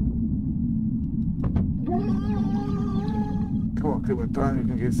 Come on, Clementine, you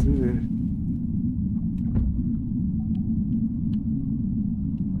can get through there.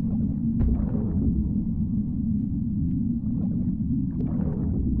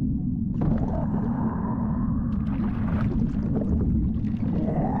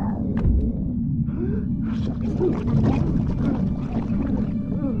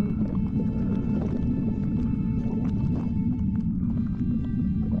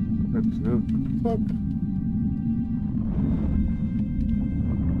 Let's go. Fuck.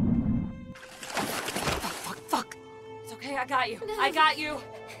 Fuck. It's okay, I got you. I got you.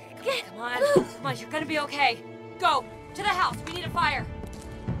 Come on. Come on, you're gonna be okay. Go. To the house. We need a fire.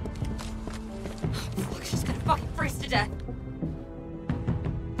 Fuck, she's gonna fucking freeze to death.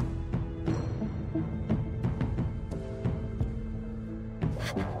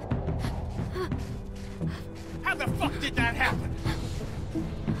 How the fuck did that happen?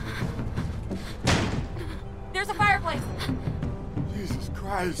 There's a fireplace. Jesus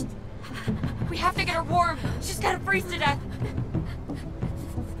Christ. We have to get her warm. She's gonna freeze to death.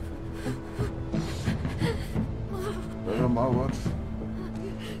 Better my watch.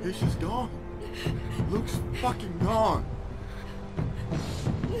 It's just gone. Luke's fucking gone.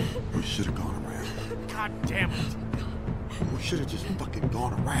 We should have gone around. God damn it. We should have just fucking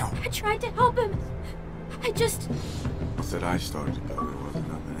gone around. I tried to help him. I just... I said I started to go. There wasn't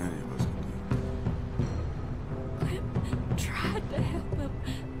nothing any of us could do. Clem tried to help him.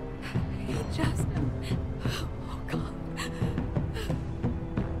 He just... Oh, God.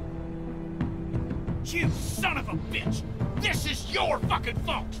 You son of a bitch! This is your fucking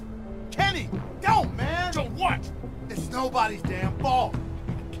fault! Kenny! Don't, man! So what? It's nobody's damn fault.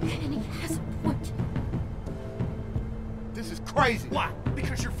 Kenny has a point. This is crazy. Why?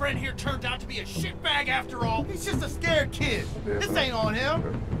 Because your friend here turned out to be a shitbag after all? He's just a scared kid. This ain't on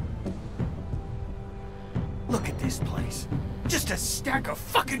him. Look at this place. Just a stack of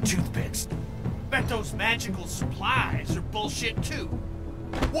fucking toothpicks. Bet those magical supplies are bullshit too.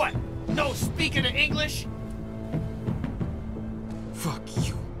 What? No speaking of English? Fuck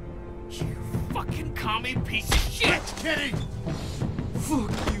you. You fucking commie piece of shit! Kenny!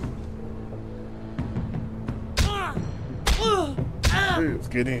 Fuck you. It's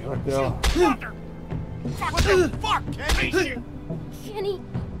getting right there. Mother! What the fuck, Kenny? Kenny,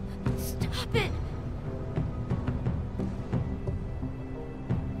 stop it.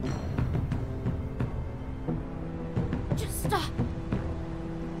 Just stop.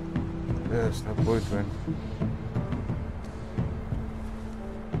 Yes, no boyfriend.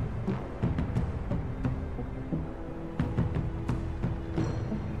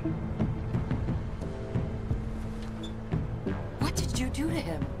 What did you do to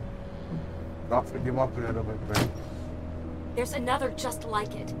him? Roughen him up a little bit, man. There's another just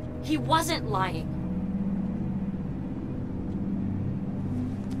like it. He wasn't lying.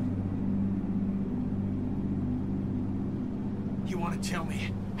 You want to tell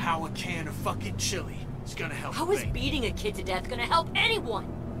me how a can of fucking chili is gonna help How is me? beating a kid to death gonna help anyone?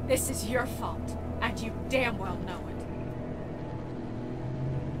 This is your fault, and you damn well know it.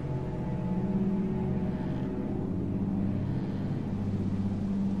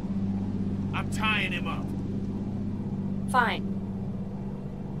 I'm tying him up. Fine.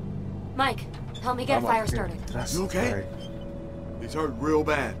 Mike, help me get a fire started. You okay? He's hurt real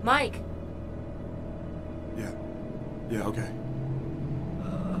bad. Mike! Yeah. Yeah, okay.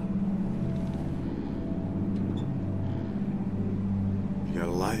 You got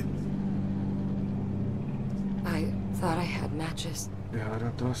a light? I thought I had matches. Yeah, I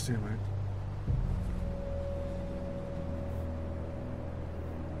don't trust you, man.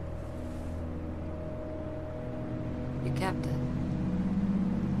 You kept it.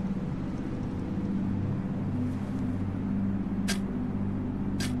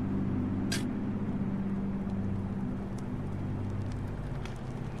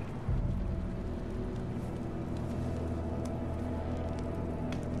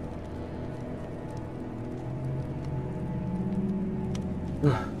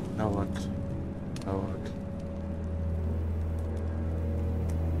 Now what? Now what?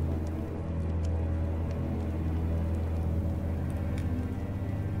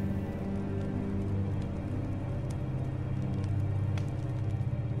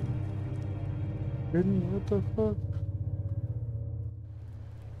 What the fuck?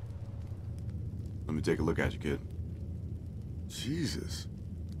 Let me take a look at you, kid. Jesus.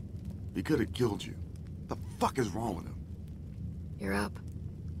 He could have killed you. The fuck is wrong with him? You're up.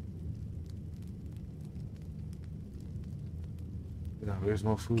 Yeah, there's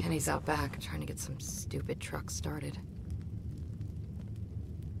no food. Kenny's out back trying to get some stupid truck started.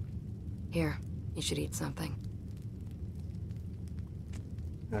 Here, you should eat something.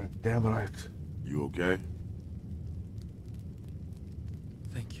 Yeah, damn right. You okay?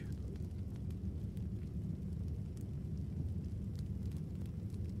 Thank you.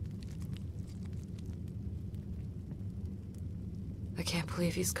 I can't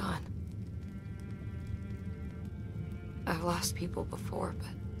believe he's gone. I've lost people before,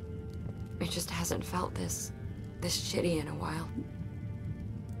 but it just hasn't felt this shitty in a while.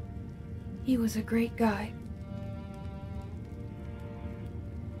 He was a great guy.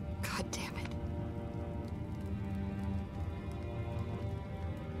 God damn it.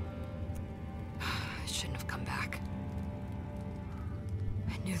 I shouldn't have come back.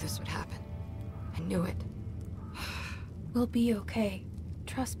 I knew this would happen. I knew it. We'll be okay.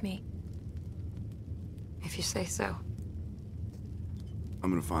 Trust me. If you say so. I'm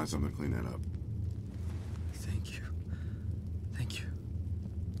gonna find something to clean that up. Thank you. Thank you.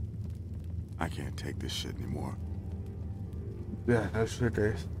 I can't take this shit anymore. Yeah, no shit,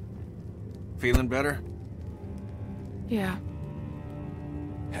 guys. Feeling better? Yeah.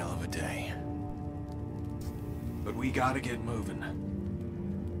 Hell of a day. But we gotta get moving.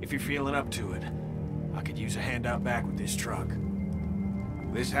 If you're feeling up to it, I could use a hand out back with this truck.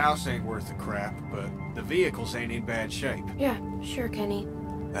 This house ain't worth the crap, but the vehicles ain't in bad shape. Yeah, sure, Kenny.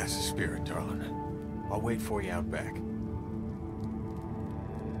 That's the spirit, darling. I'll wait for you out back.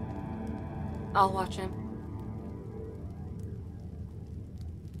 I'll watch him.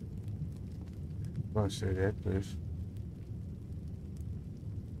 Don't say that, please.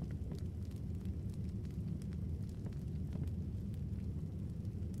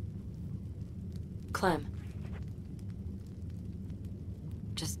 Clem.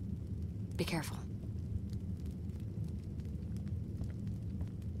 Just be careful.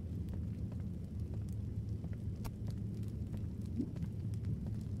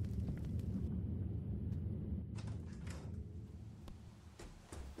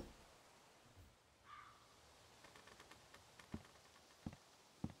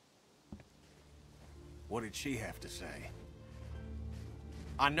 What did she have to say?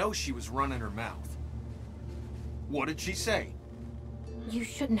 I know she was running her mouth. What did she say? You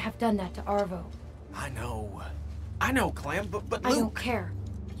shouldn't have done that to Arvo. I know, Clem, but Luke... I don't care.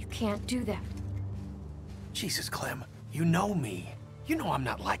 You can't do that. Jesus, Clem, you know me. You know I'm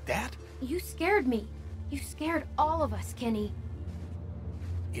not like that. You scared me. You scared all of us, Kenny.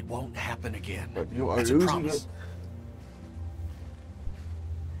 It won't happen again. But you are That's a losing promise. it.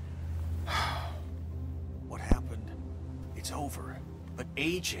 What happened? It's over. But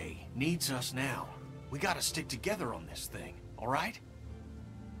AJ needs us now. We gotta stick together on this thing, all right?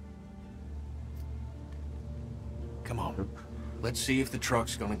 Come on. Let's see if the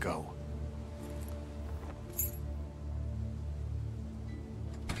truck's gonna go.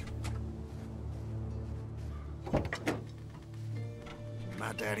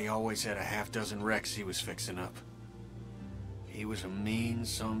 My daddy always had a half-dozen wrecks he was fixing up. He was a mean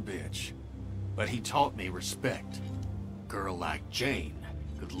sumbitch, but he taught me respect. A girl like Jane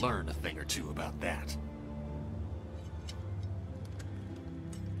could learn a thing or two about that.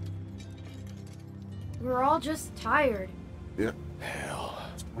 We're all just tired. Yeah. Hell,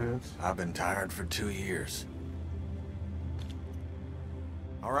 Yes. I've been tired for 2 years.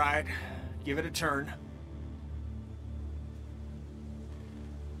 All right, give it a turn.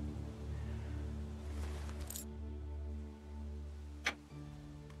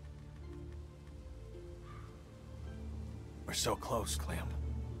 We're so close, Clem.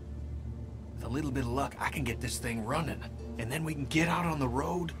 With a little bit of luck, I can get this thing running, and then we can get out on the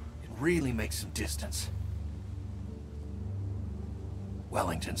road and really make some distance.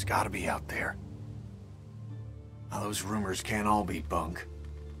 Wellington's gotta be out there. Now, those rumors can't all be bunk.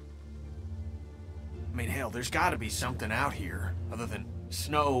 I mean, hell, there's gotta be something out here other than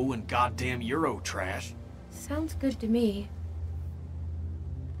snow and goddamn Euro trash. Sounds good to me.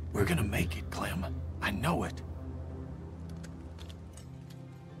 We're gonna make it, Clem. I know it.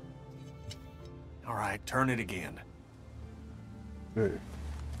 All right, turn it again. Hey.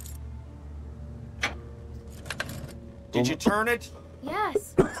 Did you turn it?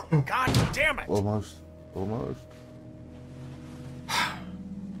 Yes. God damn it! Almost. Almost.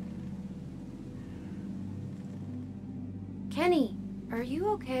 Kenny, are you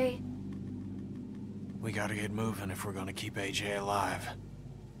okay? We gotta get moving if we're gonna keep AJ alive.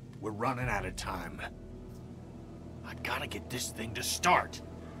 We're running out of time. I gotta get this thing to start.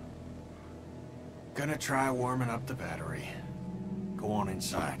 Gonna try warming up the battery. Go on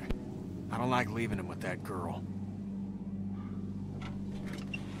inside. I don't like leaving him with that girl.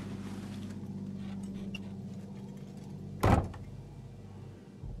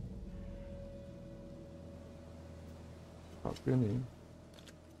 Not Penny.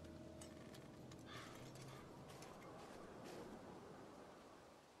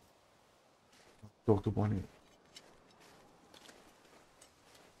 Talk to Bonnie.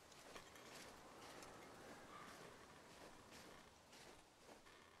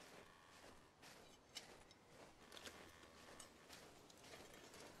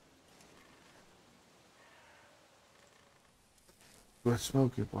 Let's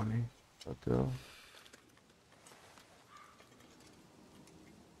smoke it, Bonnie.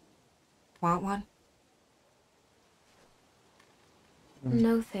 Want one?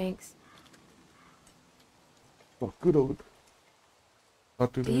 No thanks. Oh, good old.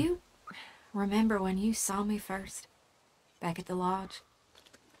 Not Do today. you remember when you saw me first? Back at the lodge?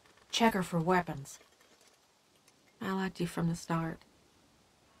 Checker for weapons. I liked you from the start.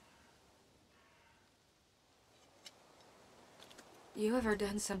 You ever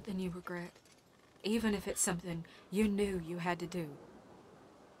done something you regret? Even if it's something you knew you had to do?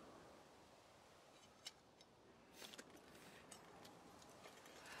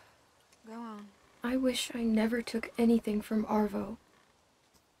 Go on. I wish I never took anything from Arvo.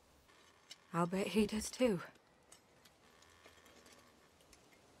 I'll bet he does too.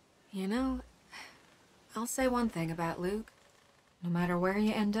 You know, I'll say one thing about Luke. No matter where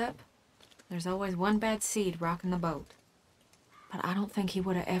you end up, there's always one bad seed rocking the boat. But I don't think he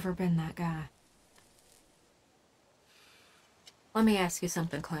would have ever been that guy. Let me ask you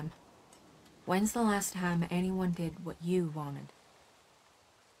something, Clem. When's the last time anyone did what you wanted?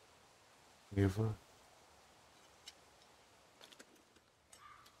 Never.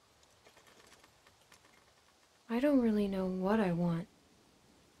 I don't really know what I want.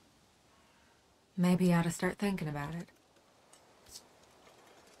 Maybe you ought to start thinking about it.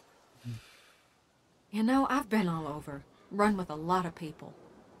 You know, I've been all over, run with a lot of people,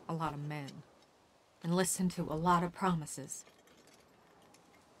 a lot of men, and listened to a lot of promises.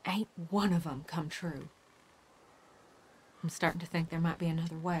 Ain't one of them come true. I'm starting to think there might be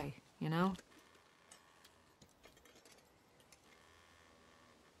another way, you know?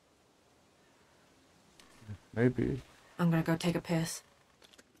 Maybe. I'm gonna go take a piss.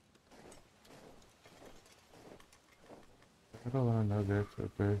 I don't want to know that,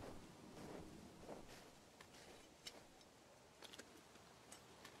 okay.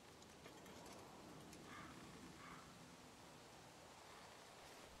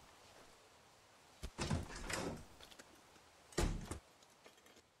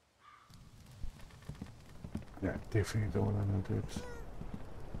 Yeah, definitely don't want to know that.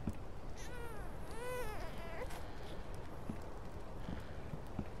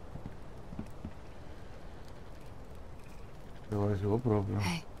 What is your problem?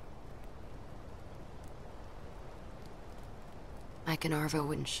 Hey. Mike and Arvo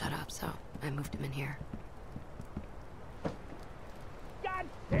wouldn't shut up, so I moved him in here. God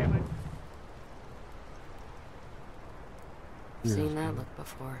damn it! Seen that look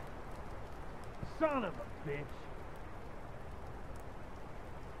before. Son of a bitch!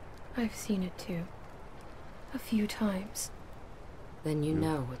 I've seen it too. A few times. Then you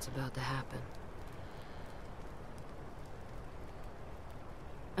know what's about to happen.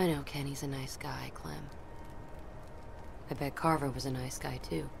 I know Kenny's a nice guy, Clem. I bet Carver was a nice guy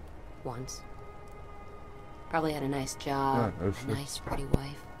too. Once. Probably had a nice job, a nice pretty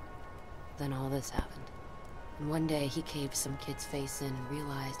wife. Then all this happened. And one day he caved some kid's face in and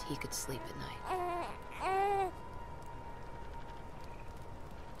realized he could sleep at night.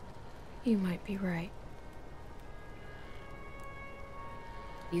 You might be right.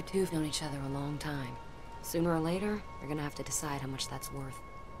 You two have known each other a long time. Sooner or later, you're gonna have to decide how much that's worth.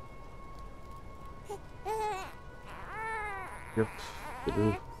 Yep, it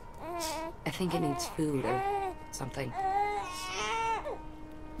is. I think it needs food or something.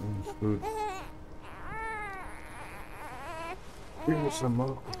 Food. Give me some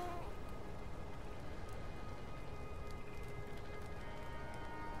milk.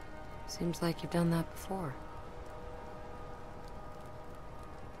 Seems like you've done that before.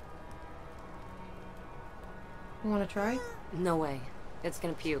 You wanna try? No way. It's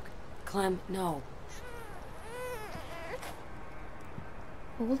gonna puke. Clem, no.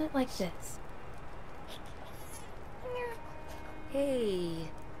 Hold it like this. Hey.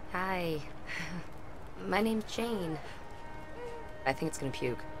 Hi. My name's Jane. I think it's gonna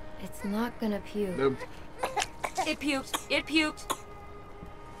puke. It's not gonna puke. Nope. It puked. It puked.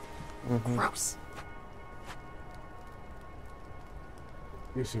 Gross.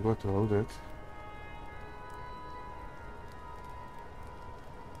 Yes, you got to hold it.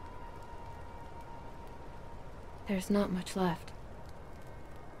 There's not much left.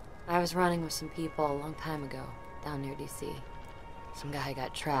 I was running with some people a long time ago, down near DC. Some guy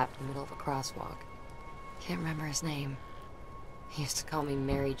got trapped in the middle of a crosswalk. Can't remember his name. He used to call me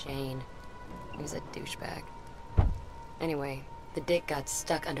Mary Jane. He was a douchebag. Anyway, the dick got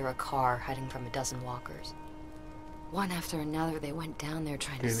stuck under a car hiding from a dozen walkers. One after another, they went down there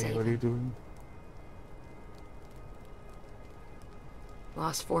trying to save him. What are you doing?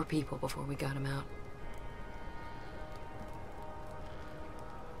 Lost 4 people before we got him out.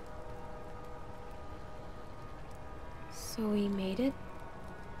 So we made it?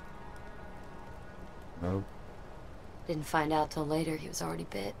 No. Didn't find out till later he was already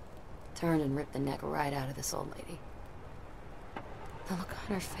bit. Turned and ripped the neck right out of this old lady. The look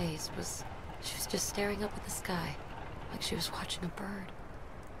on her face was... she was just staring up at the sky, like she was watching a bird.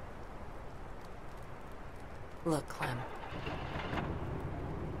 Look, Clem.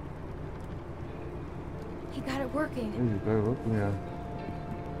 He got it working. You got it working, yeah.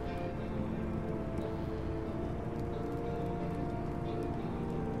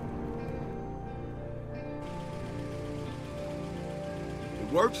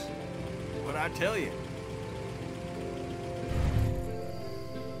 It works? What'd I tell you?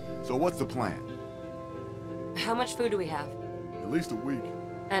 So what's the plan? How much food do we have? At least a week.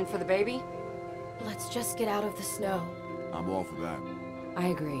 And for the baby? Let's just get out of the snow. I'm all for that. I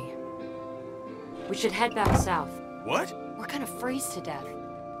agree. We should head back south. What? We're gonna freeze to death.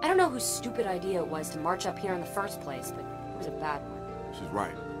 I don't know whose stupid idea it was to march up here in the first place, but it was a bad one. She's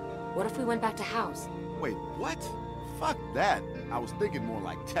right. What if we went back to House? Wait, what? Fuck that. I was thinking more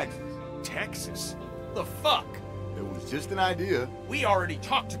like Texas. Texas? The fuck? It was just an idea. We already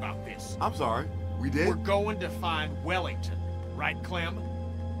talked about this. I'm sorry. We did? We're going to find Wellington. Right, Clem?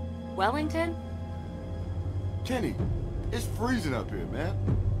 Wellington? Kenny, it's freezing up here, man.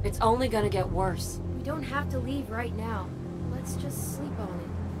 It's only gonna get worse. We don't have to leave right now. Let's just sleep on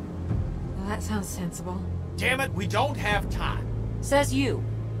it. Well, that sounds sensible. Damn it, we don't have time. Says you.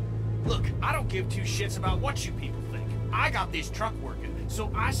 Look, I don't give 2 shits about what you people think. I got this truck working,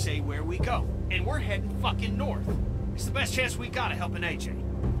 so I say where we go. And we're heading fucking north. It's the best chance we got of helping AJ.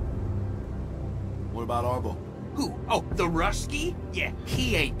 What about Arbo? Who? Oh, the Rusky? Yeah,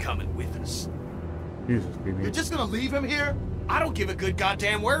 he ain't coming with us. Jesus, You're just gonna leave him here? I don't give a good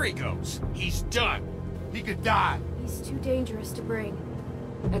goddamn where he goes. He's done. He could die. He's too dangerous to bring.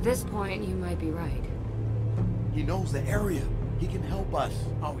 At this point, you might be right. He knows the area. He can help us.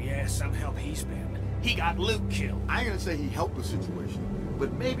 Oh yeah, some help he's been. He got Luke killed. I ain't gonna say he helped the situation,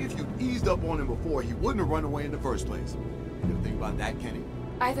 but maybe if you eased up on him before, he wouldn't have run away in the first place. You ever think about that, Kenny?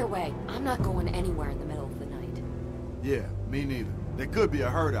 Either way, I'm not going anywhere in the middle of the night. Yeah, me neither. There could be a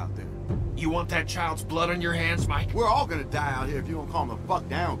herd out there. You want that child's blood on your hands, Mike? We're all gonna die out here if you don't calm the fuck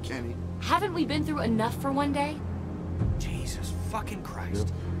down, Kenny. Haven't we been through enough for one day? Jesus fucking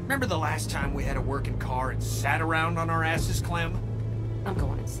Christ. Remember the last time we had a working car and sat around on our asses, Clem? I'm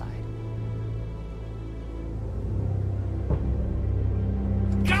going inside.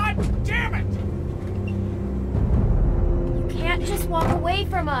 God damn it! You can't just walk away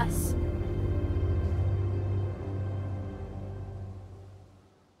from us.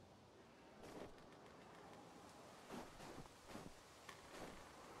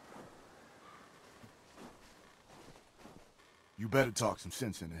 You better talk some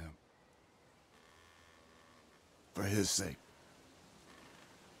sense into him. For his sake.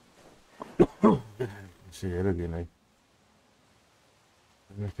 Shit, it'll get like.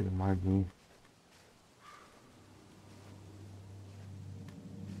 Let's get in my room.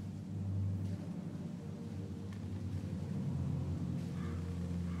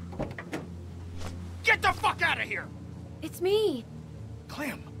 Get the fuck out of here! It's me.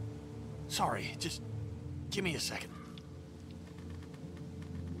 Clem. Sorry, just give me a second.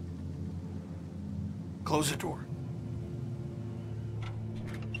 Close the door.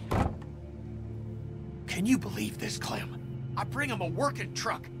 Can you believe this, Clem? I bring them a working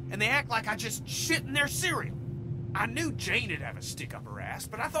truck, and they act like I just shit in their cereal. I knew Jane'd have a stick up her ass,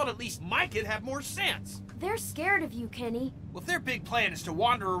 but I thought at least Mike'd have more sense. They're scared of you, Kenny. Well, if their big plan is to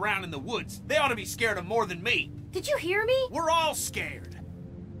wander around in the woods, they ought to be scared of more than me. Did you hear me? We're all scared.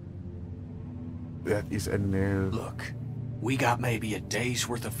 That is in there. Look, we got maybe a day's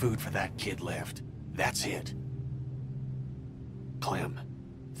worth of food for that kid left. That's it. Clem,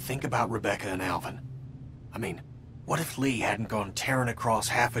 think about Rebecca and Alvin. I mean, what if Lee hadn't gone tearing across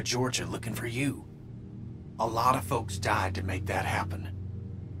half of Georgia looking for you? A lot of folks died to make that happen.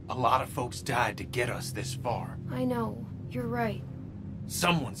 A lot of folks died to get us this far. I know. You're right.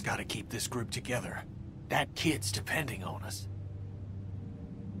 Someone's got to keep this group together. That kid's depending on us.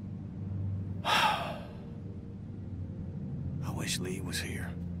 I wish Lee was here.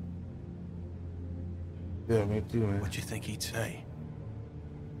 Yeah, me too, man. What'd you think he'd say?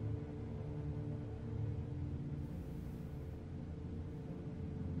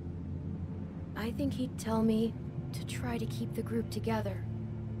 I think he'd tell me to try to keep the group together.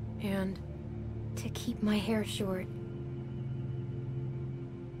 And to keep my hair short.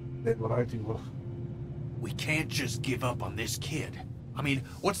 That's what I do. We can't just give up on this kid. I mean,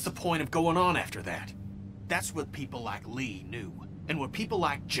 what's the point of going on after that? That's what people like Lee knew, and what people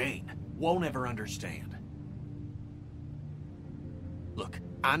like Jane won't ever understand. Look,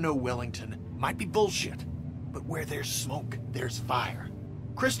 I know Wellington might be bullshit, but where there's smoke, there's fire.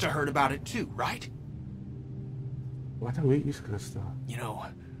 Krista heard about it too, right? Why don't we use Krista? You know,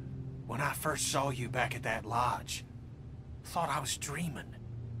 when I first saw you back at that lodge, thought I was dreaming.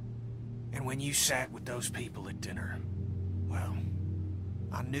 And when you sat with those people at dinner, well,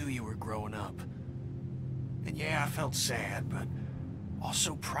 I knew you were growing up. And yeah, I felt sad, but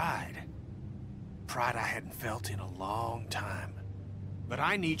also pride. Pride I hadn't felt in a long time. But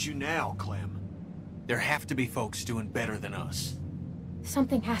I need you now, Clem. There have to be folks doing better than us.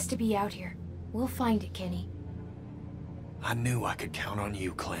 Something has to be out here. We'll find it, Kenny. I knew I could count on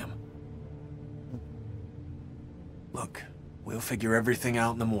you, Clem. Look, we'll figure everything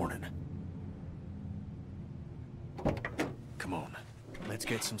out in the morning. Come on, let's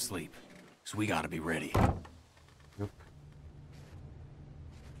get some sleep, 'cause we gotta be ready. Yep.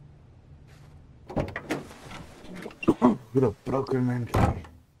 You're a broken man, Kenny.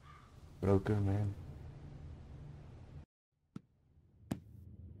 Broken man.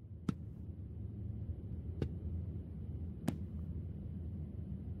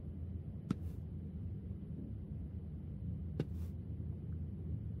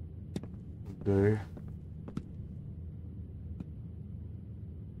 Okay.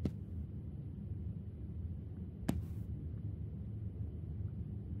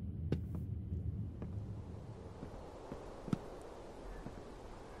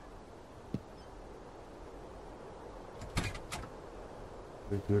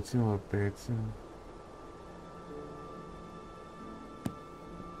 Прекратила опять.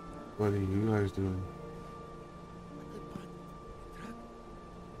 What are you guys doing?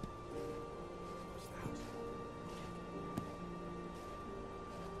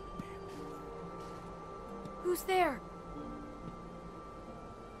 Who's there?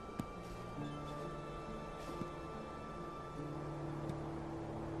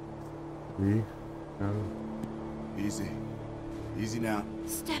 Me? No. Easy. Easy now.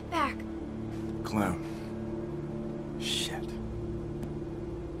 Step back. Clem. Shit.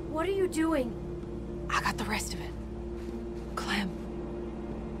 What are you doing? I got the rest of it. Clem.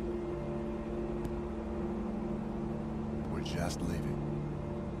 We're just leaving.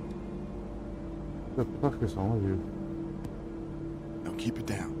 What the fuck is wrong with you? Now keep it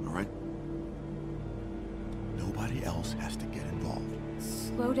down, all right? Nobody else has to get involved.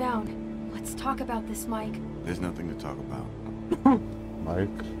 Slow down. Let's talk about this, Mike. There's nothing to talk about.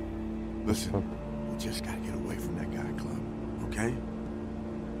 Mike? Listen, we just gotta get away from that guy, Clem. Okay?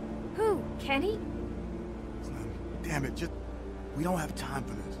 Who? Kenny? Clem, damn it, we don't have time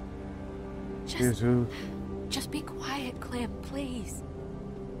for this. Just be quiet, Clem, please.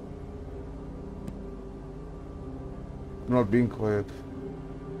 I'm not being quiet.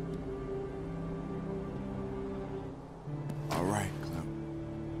 All right, Clem.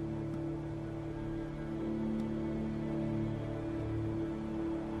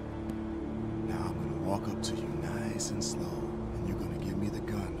 Now I'm gonna walk up to you nice and slow, and you're gonna give me the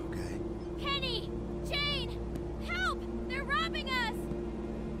gun, okay? Kenny! Jane! Help! They're robbing us!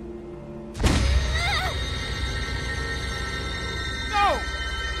 No!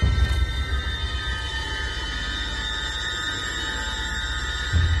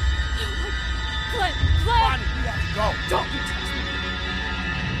 Clem! Bonnie, we have to go. Don't you touch me.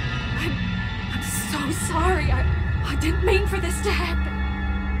 I'm so sorry. I didn't mean for this to happen.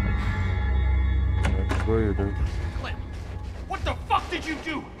 That's what you do. Clem, what the fuck did you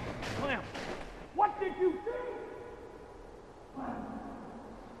do? Clem, what did you do?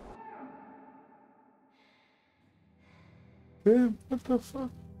 Damn, what the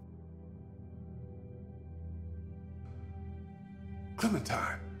fuck?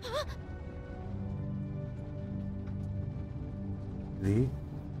 Clementine. Lee?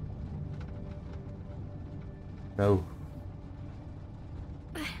 No.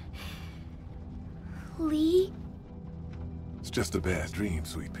 Lee? It's just a bad dream,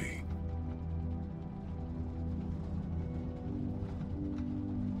 Sweet Pea.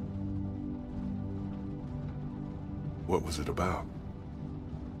 What was it about?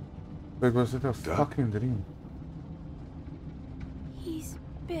 Like, was it a fucking dream? He's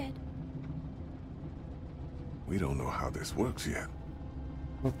bit. We don't know how this works yet.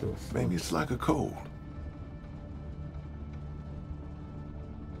 What the fuck? Maybe it's like a cold.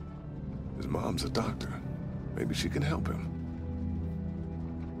 His mom's a doctor. Maybe she can help him.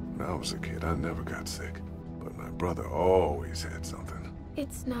 When I was a kid, I never got sick. But my brother always had something.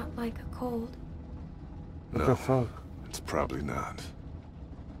 It's not like a cold. What the fuck? It's probably not.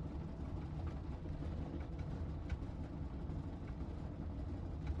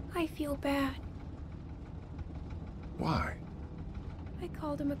 I feel bad. Why? I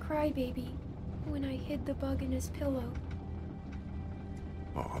called him a crybaby when I hid the bug in his pillow.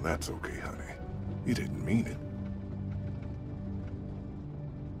 Oh, that's okay, honey. You didn't mean it.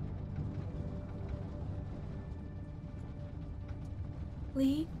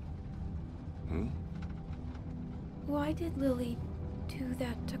 Lee? Hmm? Why did Lily do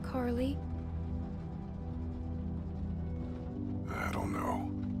that to Carly? I don't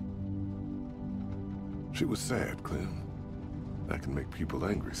know. She was sad, Clem. That can make people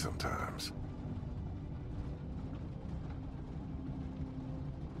angry sometimes.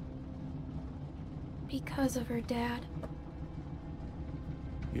 Because of her dad.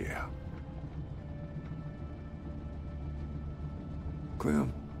 Yeah.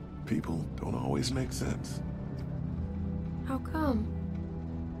 Clem, people don't always make sense. How come?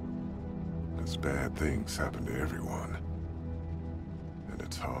 Because bad things happen to everyone. And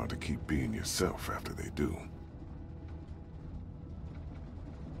it's hard to keep being yourself after they do.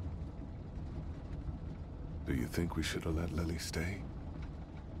 Do you think we should have let Lily stay?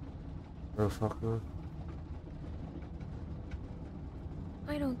 Oh, fuck her.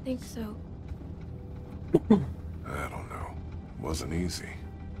 I don't think so. I don't know. Wasn't easy.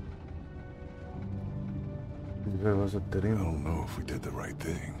 It was a dream. I don't know if we did the right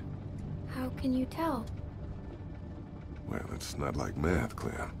thing. How can you tell? Well, it's not like math,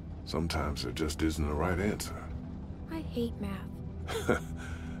 Clem. Sometimes there just isn't a right answer. I hate math.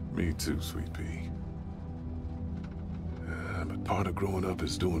 Me too, Sweet Pea. But part of growing up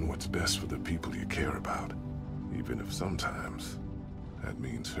is doing what's best for the people you care about. Even if sometimes That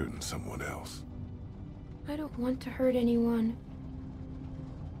means hurting someone else. I don't want to hurt anyone.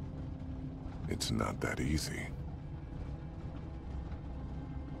 It's not that easy.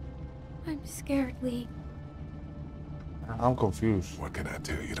 I'm scared, Lee. I'm confused. What can I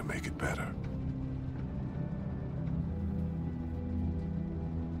tell you to make it better?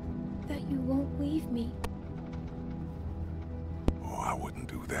 That you won't leave me. Oh, I wouldn't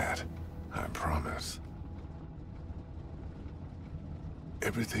do that. I promise.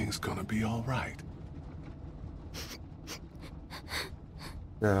 Everything's gonna be all right.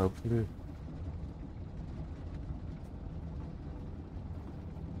 Yeah, hopefully.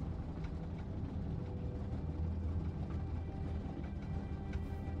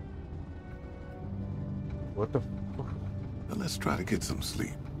 What the fuck? Now let's try to get some sleep.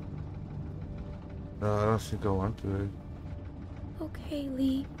 No, I don't think I want to. Okay,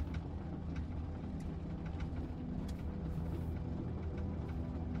 Lee.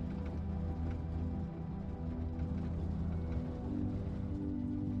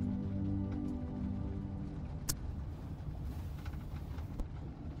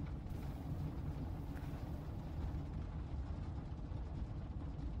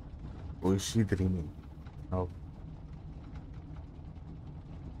 Or is she dreaming? No.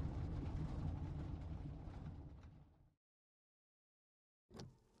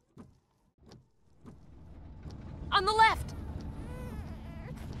 On the left!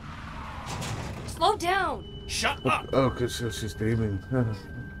 Slow down! Shut up! Oh, because she's dreaming.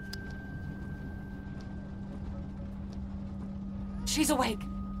 She's awake.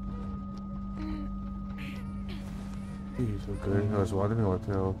 He's okay. I was wondering what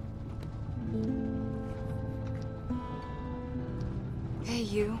the hell. Hey,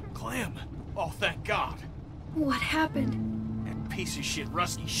 you. Clem! Oh, thank God! What happened? That piece of shit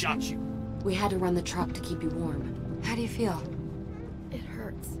Rusty shot you. We had to run the truck to keep you warm. How do you feel? It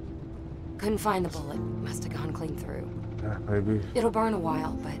hurts. Couldn't find the bullet. Must have gone clean through. Yeah, maybe. It'll burn a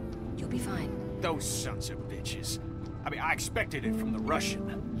while, but you'll be fine. Those sons of bitches. I mean, I expected it from the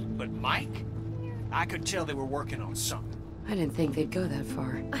Russian. But Mike? I could tell they were working on something. I didn't think they'd go that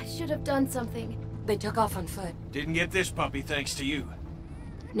far. I should have done something. They took off on foot. Didn't get this puppy thanks to you.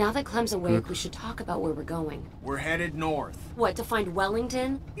 Now that Clem's awake, we should talk about where we're going. We're headed north. What, to find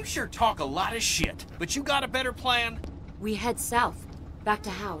Wellington? You sure talk a lot of shit, but you got a better plan? We head south, back to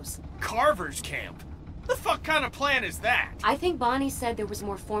House. Carver's camp? The fuck kind of plan is that? I think Bonnie said there was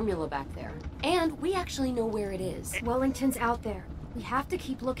more formula back there. And we actually know where it is. Wellington's out there. We have to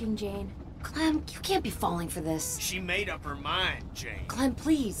keep looking, Jane. Clem, you can't be falling for this. She made up her mind, Jane. Clem,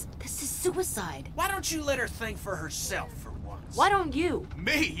 please. This is suicide. Why don't you let her think for herself for once? Why don't you?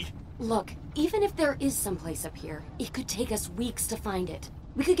 Me? Look, even if there is someplace up here, it could take us weeks to find it.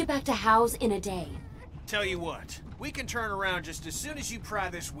 We could get back to House in a day. Tell you what, we can turn around just as soon as you pry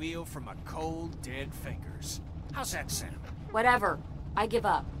this wheel from my cold, dead fingers. How's that sound? Whatever. I give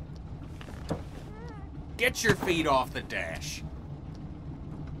up. Get your feet off the dash.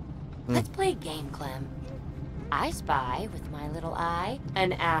 Let's play a game, Clem. I spy with my little eye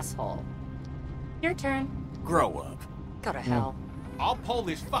an asshole. Your turn. Grow up. Go to hell. I'll pull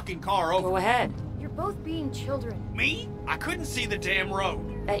this fucking car over. Go ahead. You're both being children. Me? I couldn't see the damn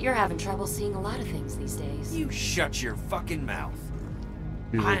road. Bet you're having trouble seeing a lot of things these days. You shut your fucking mouth.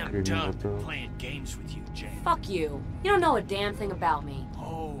 I am done playing games with you, Jane. Fuck you. You don't know a damn thing about me.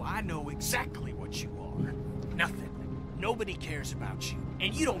 Oh, I know exactly what you are. Nothing. Nobody cares about you.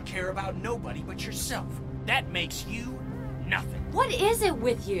 And you don't care about nobody but yourself. That makes you nothing. What is it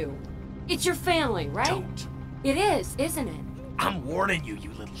with you? It's your family, right? Don't. It is, isn't it? I'm warning you,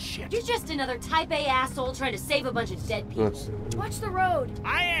 you little shit. You're just another type A asshole trying to save a bunch of dead people. Watch the road.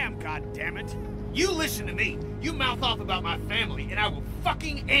 I am, goddammit. You listen to me. You mouth off about my family, and I will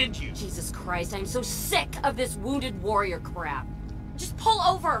fucking end you. Jesus Christ, I'm so sick of this wounded warrior crap. Just pull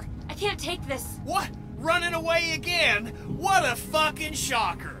over. I can't take this. What? Running away again? What a fucking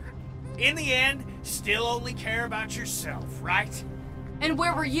shocker. In the end, still only care about yourself, right? And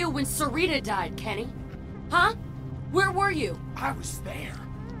where were you when Sarita died, Kenny? Huh? Where were you? I was there.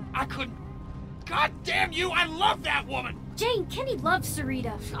 I couldn't... God damn you, I love that woman! Jane, Kenny loves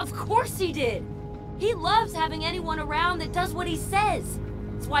Sarita. Of course he did. He loves having anyone around that does what he says.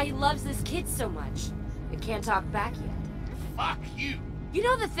 That's why he loves this kid so much. But can't talk back yet. Fuck you. You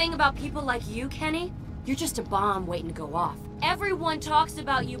know the thing about people like you, Kenny? You're just a bomb waiting to go off. Everyone talks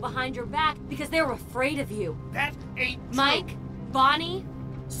about you behind your back because they're afraid of you. That ain't true. Mike, Bonnie,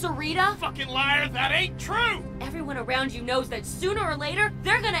 Sarita. Fucking liar, that ain't true! Everyone around you knows that sooner or later,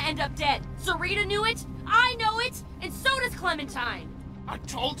 they're gonna end up dead. Sarita knew it, I know it, and so does Clementine. I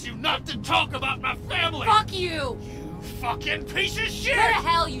told you not to talk about my family! Fuck you! You Fucking piece of shit! Go to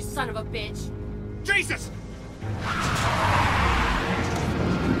hell, you son of a bitch! Jesus!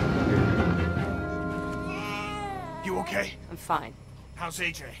 You okay? I'm fine. How's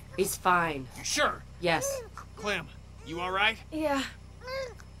AJ? He's fine. You sure? Yes. Clem, you alright? Yeah.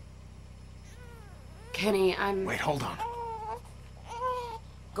 Kenny, I'm... Wait, hold on.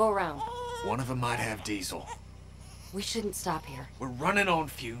 Go around. One of them might have Diesel. We shouldn't stop here. We're running on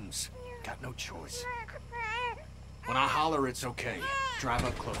fumes. Got no choice. When I holler, it's okay. Drive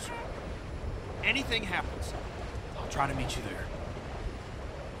up closer. Anything happens, I'll try to meet you there.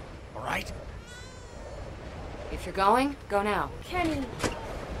 All right? If you're going, go now. Kenny.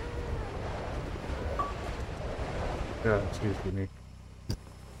 Yeah, excuse me.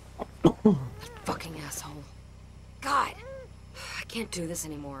 Fucking asshole. God! I can't do this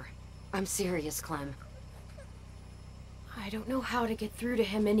anymore. I'm serious, Clem. I don't know how to get through to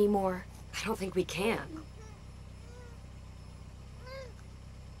him anymore. I don't think we can.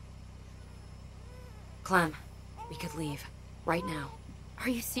 Clem, we could leave. Right now. Are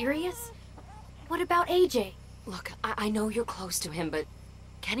you serious? What about AJ? Look, I know you're close to him, but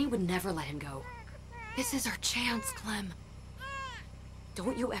Kenny would never let him go. This is our chance, Clem.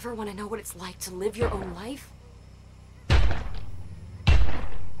 Don't you ever want to know what it's like to live your own life?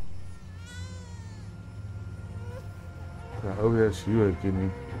 I hope that's you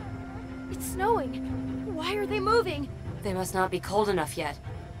again. It's snowing. Why are they moving? They must not be cold enough yet.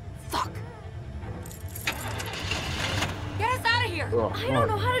 Fuck! Get us out of here! Oh, I don't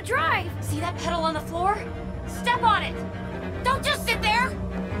know how to drive! See that pedal on the floor? Step on it! Don't just sit there!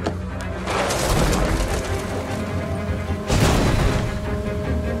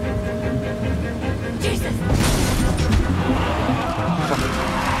 Jesus!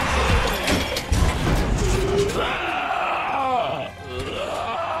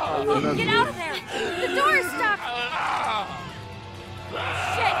 Get out of there! The door is stuck!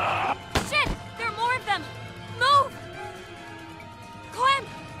 Shit! Shit! There are more of them! Move! Clem!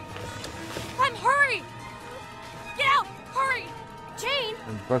 Clem, hurry! Get out! Hurry! Jane!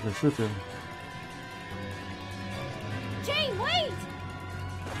 I'm fucking shooting. Jane, wait!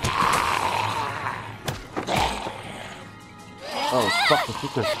 Oh, fucking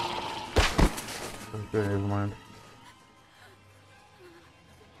shooting. Okay, never mind.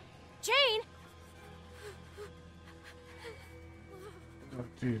 Jane! Oh,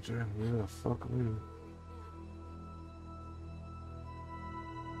 DJ, where the fuck are you?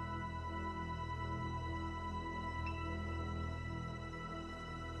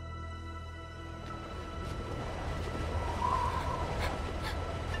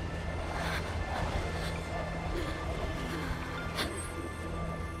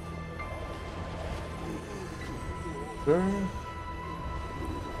 Sir?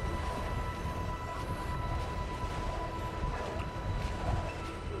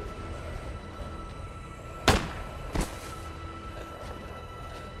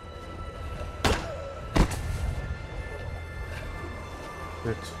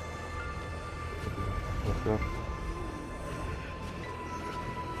 Let's go.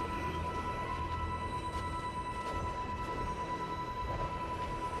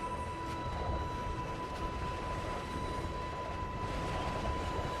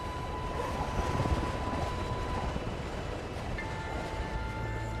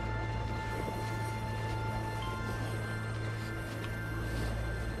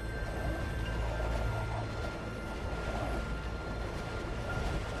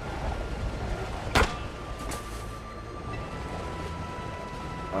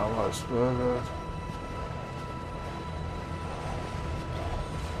 Burger.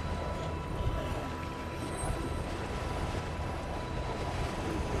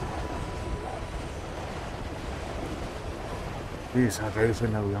 Please, I very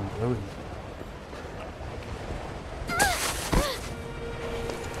soon know I'm going.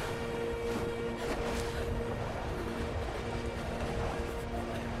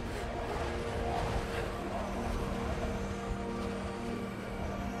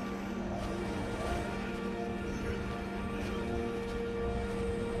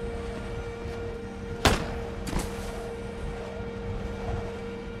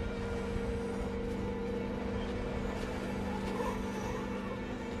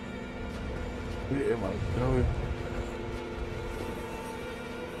 Where am I going?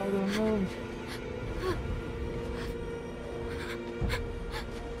 I don't know.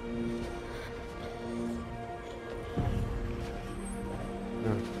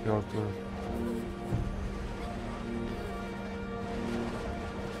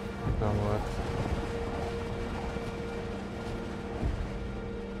 Somewhat.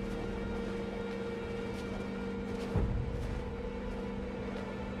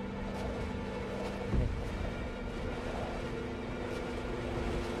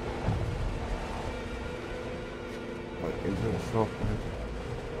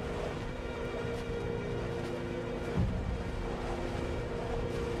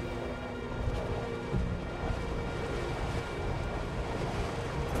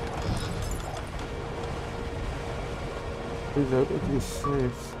 Please, I think he's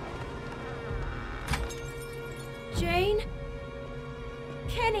safe. Jane?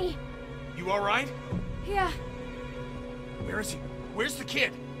 Kenny? You alright? Yeah, Where is he? Where's the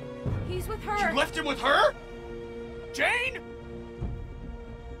kid? he's with her. You left him with her? Jane?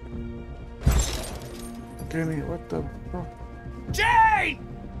 Kenny, what the fuck? Jane!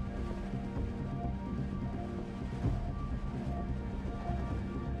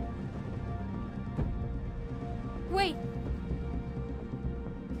 Wait,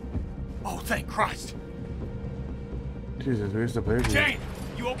 Oh, thank Christ. Jesus, where's the baby? Jane,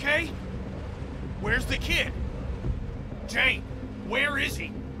 you okay? Where's the kid? Jane, where is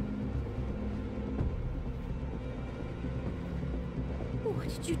he? what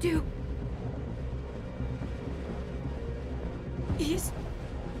did you do? He's...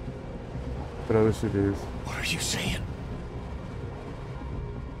 But obviously it is. What are you saying?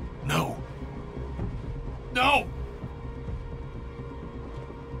 No. No!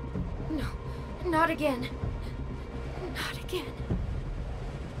 No, not again. Not again.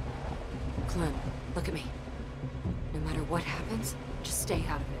 Clem, look at me. No matter what happens, just stay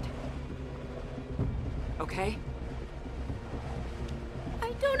out of it. Okay?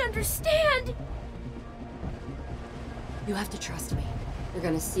 I don't understand! You have to trust me. You're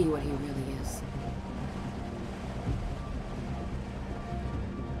gonna see what he really is.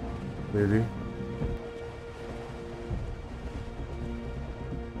 Really?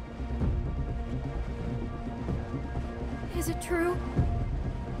 Is it true?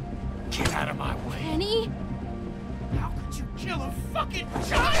 Get out of my way. Kenny? How could you kill a fucking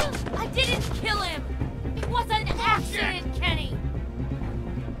child? I didn't kill him! It was an accident, Kenny!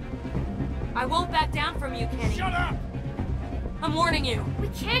 I won't back down from you, Kenny. Shut up! I'm warning you. We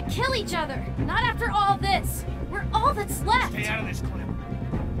can't kill each other! Not after all this! We're all that's left! Stay out of this,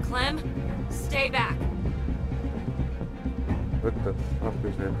 Clem. Clem, stay back. What the fuck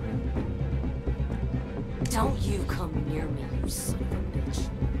is happening? Don't you come near me, you son of a bitch.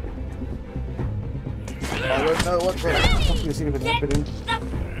 I don't know what the fuck is even happening.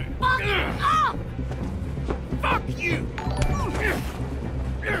 Fuck off! Fuck you!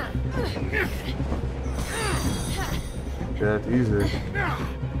 Yeah, easy.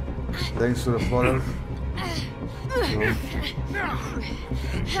 Thanks to the follow. No.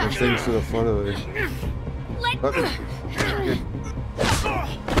 Thanks to the follow. What?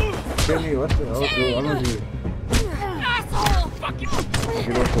 Kenny, what the hell is wrong with you? Asshole! Fucking...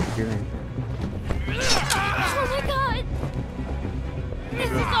 Get off of Kenny. Oh my god! This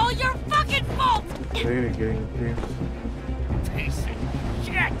is all your fucking fault! They're getting things. Piece of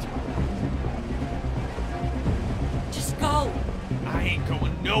shit! Just go. I ain't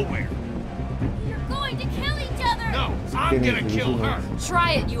going nowhere. You're going to kill each other! No, I'm gonna kill her.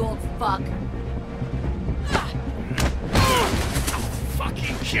 Try it, you old fuck. I'll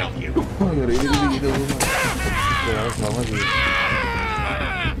fucking kill you.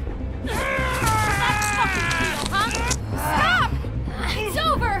 Stop! It's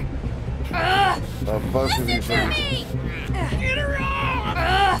over! Listen to me! Get her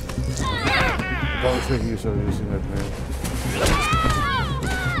off! Both of you are using that man.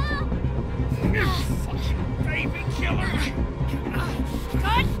 Fucking baby killer!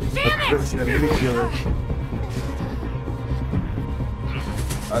 God damn it! That's a baby killer.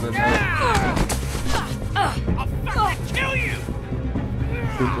 I don't know. I'll fucking kill you!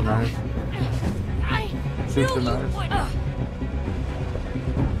 Shoot the knife. I Shoot the knew you knife. would!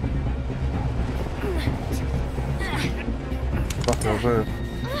 Fuck over.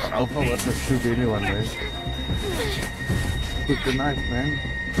 Alpha was to shoot anyone, man. Shoot the knife, man.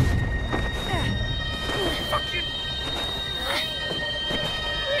 Fucking...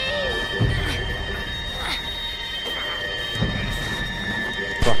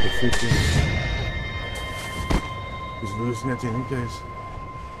 Fucking shooting. He's losing it in any case.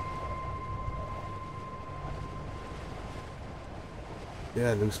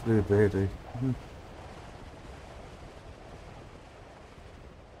 Yeah, it looks pretty bad, eh?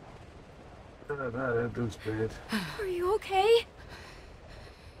 That looks bad. Are you okay?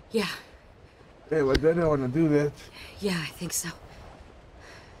 Yeah, Hey, but I don't want to do that. yeah, I think so.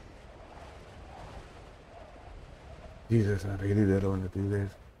 Jesus, I really don't want to do that.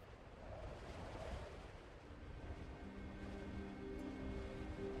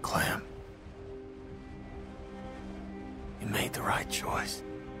 Clem. You made the right choice.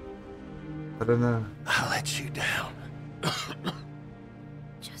 I don't know. I let you down.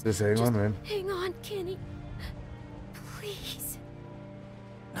 Just hang on, man. Hang on, Kenny. Please.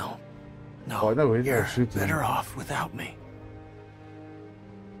 No. No. Oh, no, he's You're not shooting. better off without me.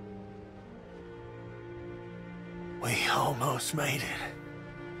 We almost made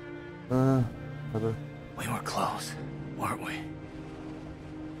it. We were close, weren't we?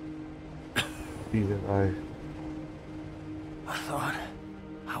 I thought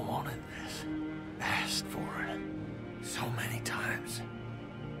I wanted this. Asked for it. So many times.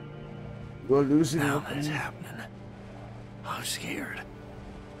 We're losing. Now that it's happening, I'm scared.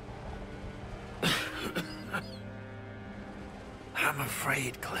 I'm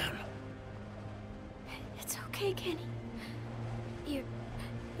afraid, Clem. It's okay, Kenny.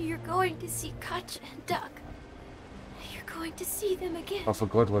 You're going to see Katjaa and Doug. You're going to see them again. I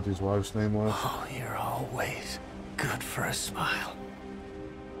forgot what his wife's name was. Oh, you're always good for a smile.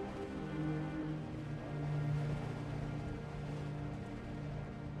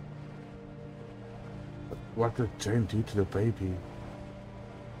 What did Jane do to the baby?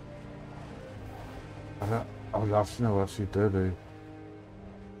 I would love to know what she did.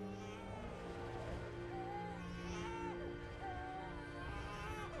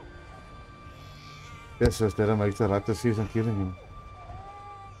 Yes, that makes the right decision killing him.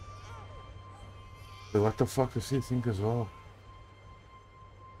 But what the fuck does he think as well?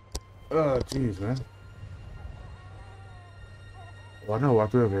 Oh, jeez, man. I wonder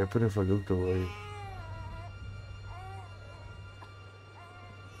what would have happened if I looked away.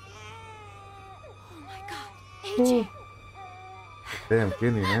 Oh my god, AJ! Damn,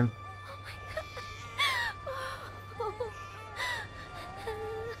 Kenny, man.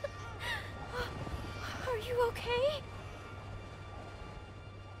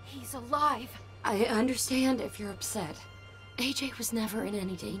 Alive. I understand if you're upset. AJ was never in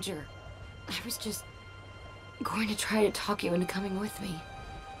any danger. I was just going to try to talk you into coming with me.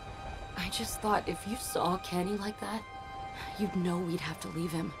 I just thought if you saw Kenny like that, you'd know we'd have to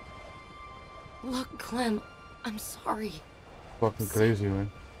leave him. Look, Clem, I'm sorry. Fucking crazy,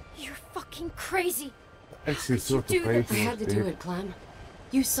 man. You're fucking crazy. Actually, sort of crazy. I had to do it, Clem.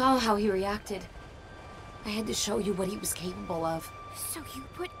 You saw how he reacted. I had to show you what he was capable of. So you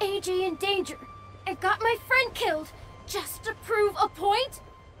put AJ in danger and got my friend killed just to prove a point?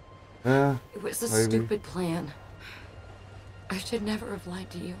 Yeah, it was a maybe. Stupid plan. I should never have lied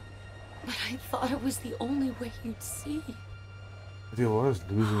to you. But I thought it was the only way you'd see. But he was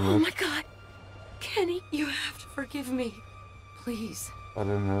losing Oh it. my god. Kenny, you have to forgive me. Please. I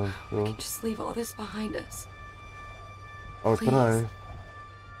don't know. We can just leave all this behind us. I'll Please. try.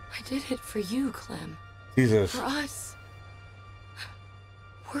 I did it for you, Clem. Jesus. For us.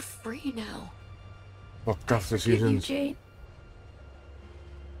 We're free now. What tough decisions. You, Jane.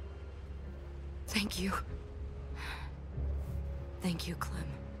 Thank you. Thank you, Clem.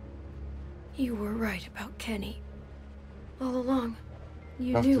 You were right about Kenny. All along,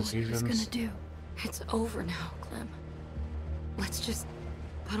 you Tough knew decisions. what he was gonna do. It's over now, Clem. Let's just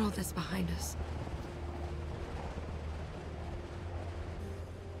put all this behind us.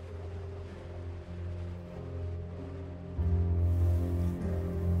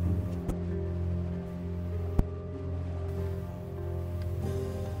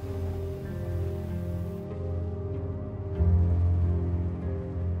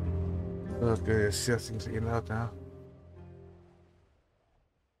 Okay, settings in out now.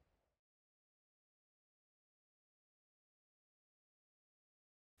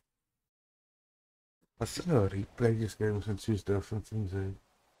 I still know replay these games and choose different things.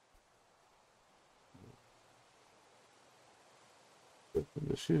 Different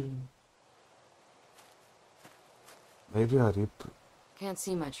decision. Maybe I replay. Can't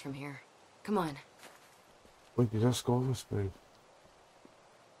see much from here. Come on. Wait, you just go over space.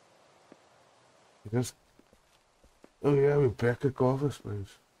 You just. Oh yeah, we're back at Culver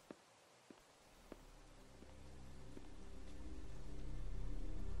Space.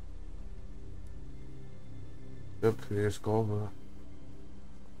 Yep, here's Culver.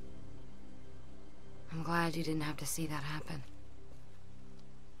 I'm glad you didn't have to see that happen.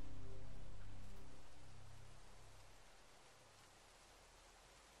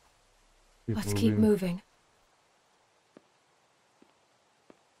 Let's keep moving.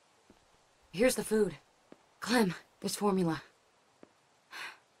 Here's the food. Clem, there's formula.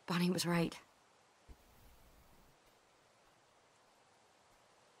 Bonnie was right.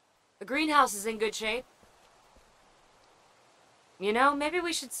 The greenhouse is in good shape. You know, maybe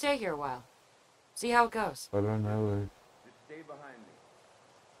we should stay here a while. See how it goes. I don't know. Just stay behind me.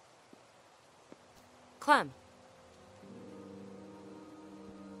 Clem.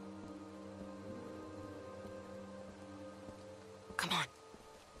 Come on.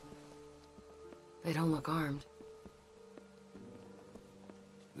 They don't look armed.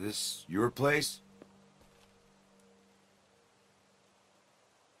 This your place?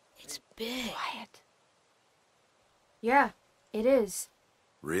 It's big. Quiet. Yeah, it is.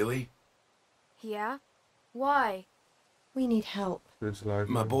 Really? Yeah? Why? We need help. It's like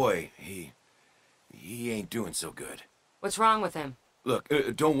My boy, he ain't doing so good. What's wrong with him? Look,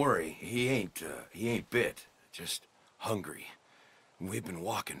 don't worry. He ain't bit. Just hungry. We've been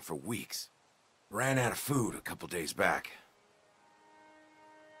walking for weeks. Ran out of food a couple days back.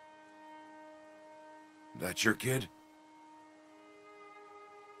 That your kid?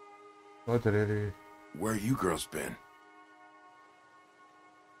 Not really. Where you girls been?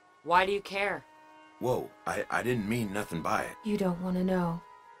 Why do you care? Whoa, I didn't mean nothing by it. You don't want to know.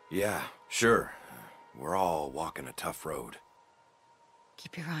 Yeah, sure. We're all walking a tough road.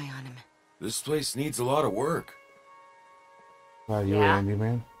 Keep your eye on him. This place needs a lot of work. Why, you Yeah?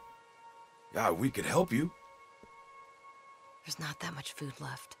 handyman? Yeah, we could help you. There's not that much food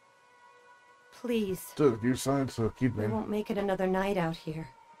left. Please. Dude, you sound so cute, We man. won't make it another night out here.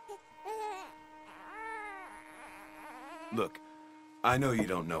 Look, I know you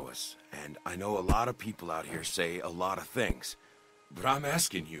don't know us, and I know a lot of people out here say a lot of things, but I'm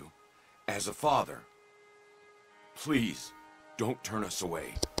asking you, as a father, please don't turn us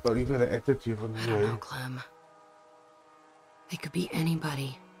away. But you gotta attitude from I don't know, Clem. They could be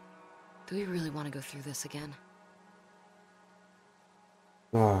anybody. Do we really want to go through this again?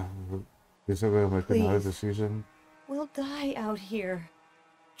 Ah, this is where we can have Please. the season. We'll die out here.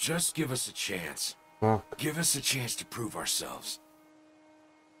 Just give us a chance. Fuck. Give us a chance to prove ourselves.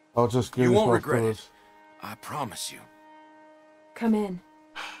 I'll just kill You you won't regret afterwards. it. I promise you. Come in.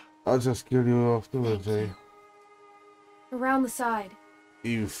 I'll just kill you afterwards, eh? Around the side.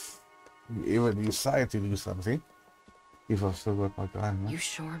 If you even decide to do something, if I've still got my gun, You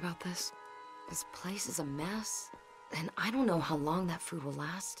sure about this? This place is a mess, and I don't know how long that food will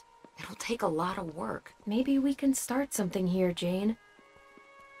last. It'll take a lot of work. Maybe we can start something here, Jane.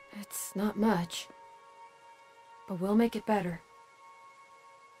 It's not much, but we'll make it better.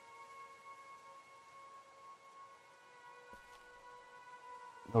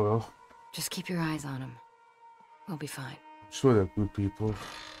 Oh well, Just keep your eyes on him. We'll be fine. I'm sure they're good people.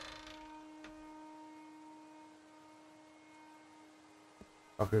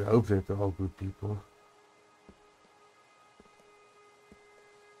 Okay, I hope that they're all good people.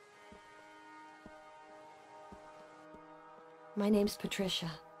 My name's Patricia.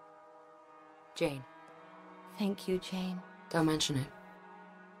 Jane. Thank you, Jane. Don't mention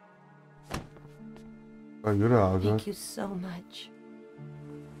it. Oh, you're all good. Thank you so much.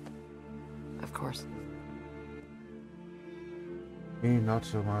 Of course. Me, not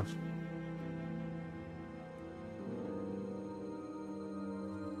so much.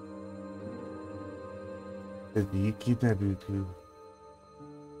 Did he kidnap you too?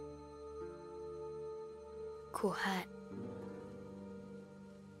 Cool hat.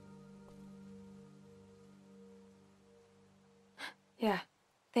 Yeah,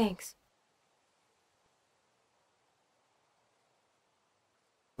 thanks.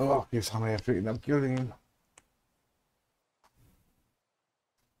 Oh, he's how I freaking I'm killing him.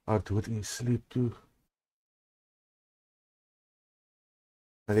 I'll do it in his sleep too.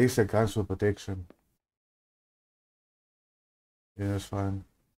 At least the guns for protection. Yeah, that's fine.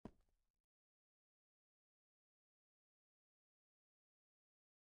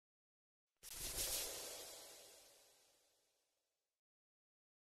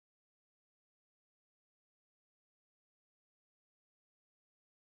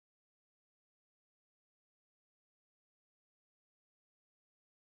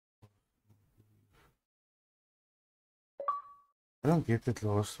 I don't get it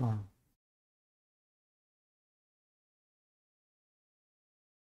last one.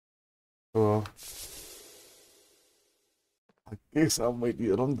 Well, I guess I made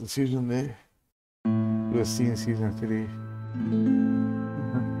the wrong decision there. We'll see in season 3.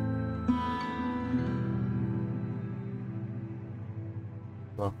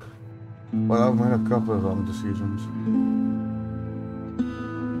 Fuck. Well, I've made a couple of wrong decisions.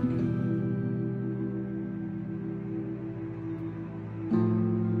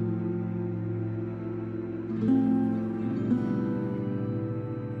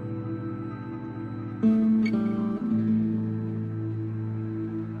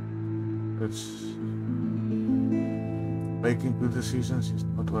 Making good decisions is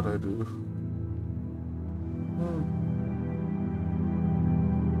not what I do.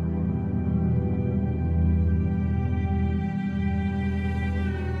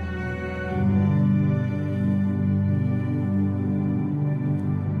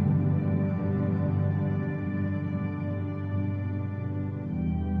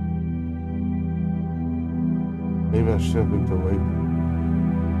 Maybe I should have looked away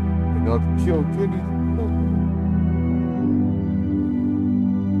and not killed Kenny.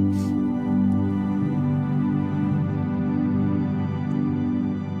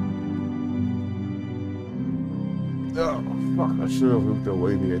 Fuck, I should have looked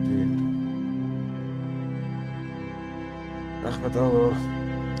away there at the end. Ach, wat al.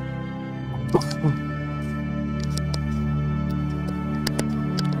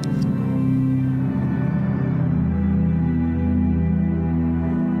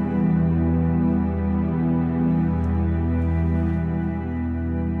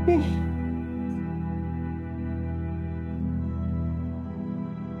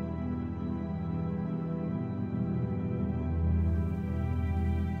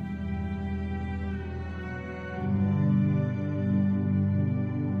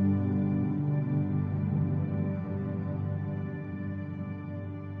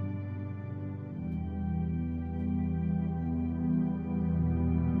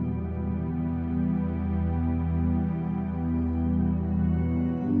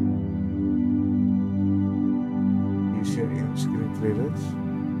 Screen credits.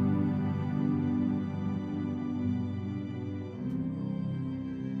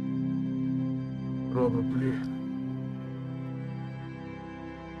 Probably.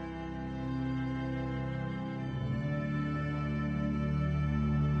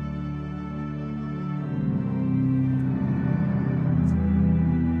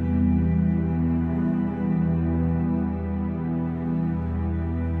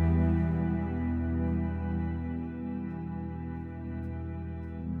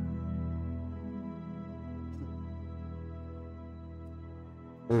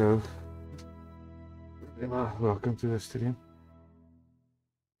 Hello. Emma, welcome to the stream.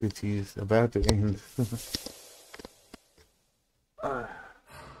 It is about to end. Oh,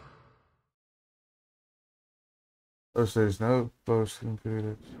 so there's no post-game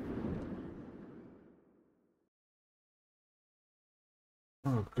credits.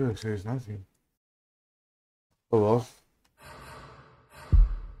 Oh, good, so there's nothing. Oh well.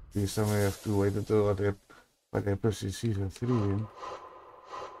 You somewhere have to wait until what happens in season 3 then.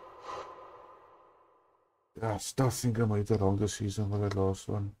 Yeah, I still think I made the longest season for the last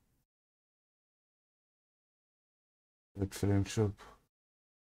one. With friendship.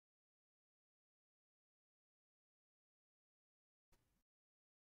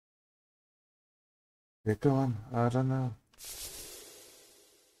 Lekker one, I don't know.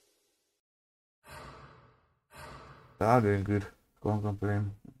 Yeah, doing good. Can't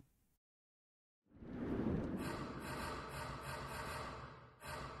complain.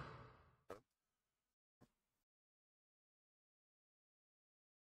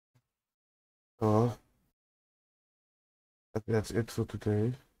 Oh, that's it for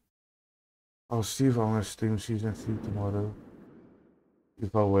today. I'll see if I'm gonna stream season 3 tomorrow.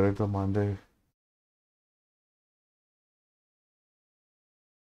 If I work on Monday.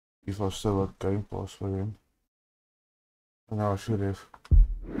 If I still got Game Pass for him. And I should have.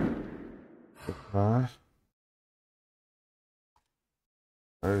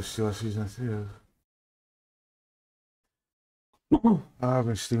 I still season 3. I've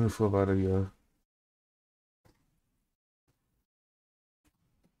been streaming for about a year.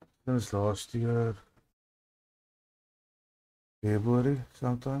 Since last year. February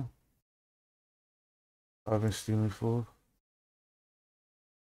sometime. I've been streaming for.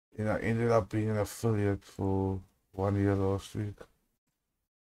 And I ended up being an affiliate for 1 year last week.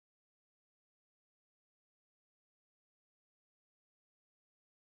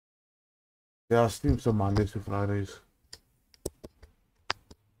 Yeah, I stream some Mondays to Fridays.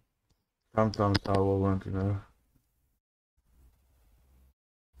 Sometimes I won't, you know.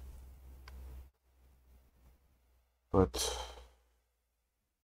 But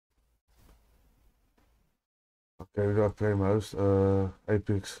okay, we gotta play most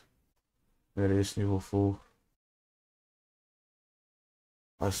Apex. There is Evil 4.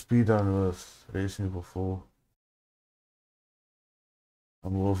 I speedrun with Resident Evil 4.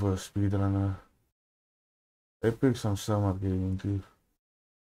 I'm more of a speedrunner. Apex I'm still not getting into.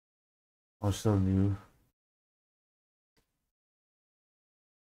 I'm still new.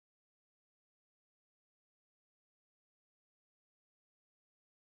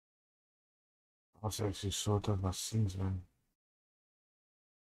 I was actually sort of my scenes, man.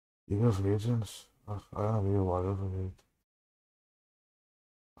 League of Legends? I don't really want over it.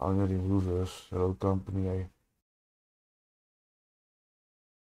 I'm gonna remove this. Hello company, eh?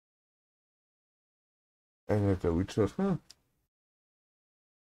 And at the Witcher,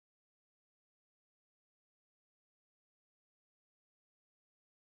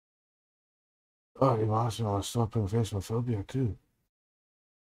 Oh, reminds me, I was stopping Phasmophobia too.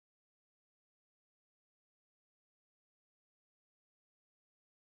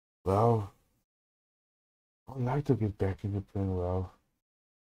 WoW. I'd like to get back into playing WoW.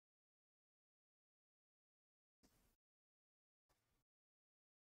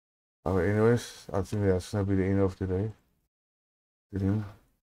 Anyways, I think that's gonna be the end of today. Stream.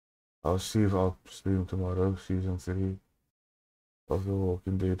 I'll see if I'll stream tomorrow, season 3 of The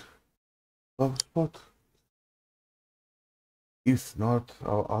Walking Dead. Spot. If not,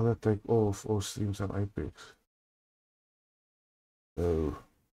 I'll either take off or stream some Apex. So,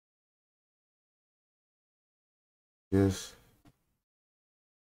 yes.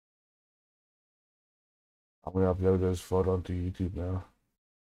 I'm gonna upload this far onto YouTube now.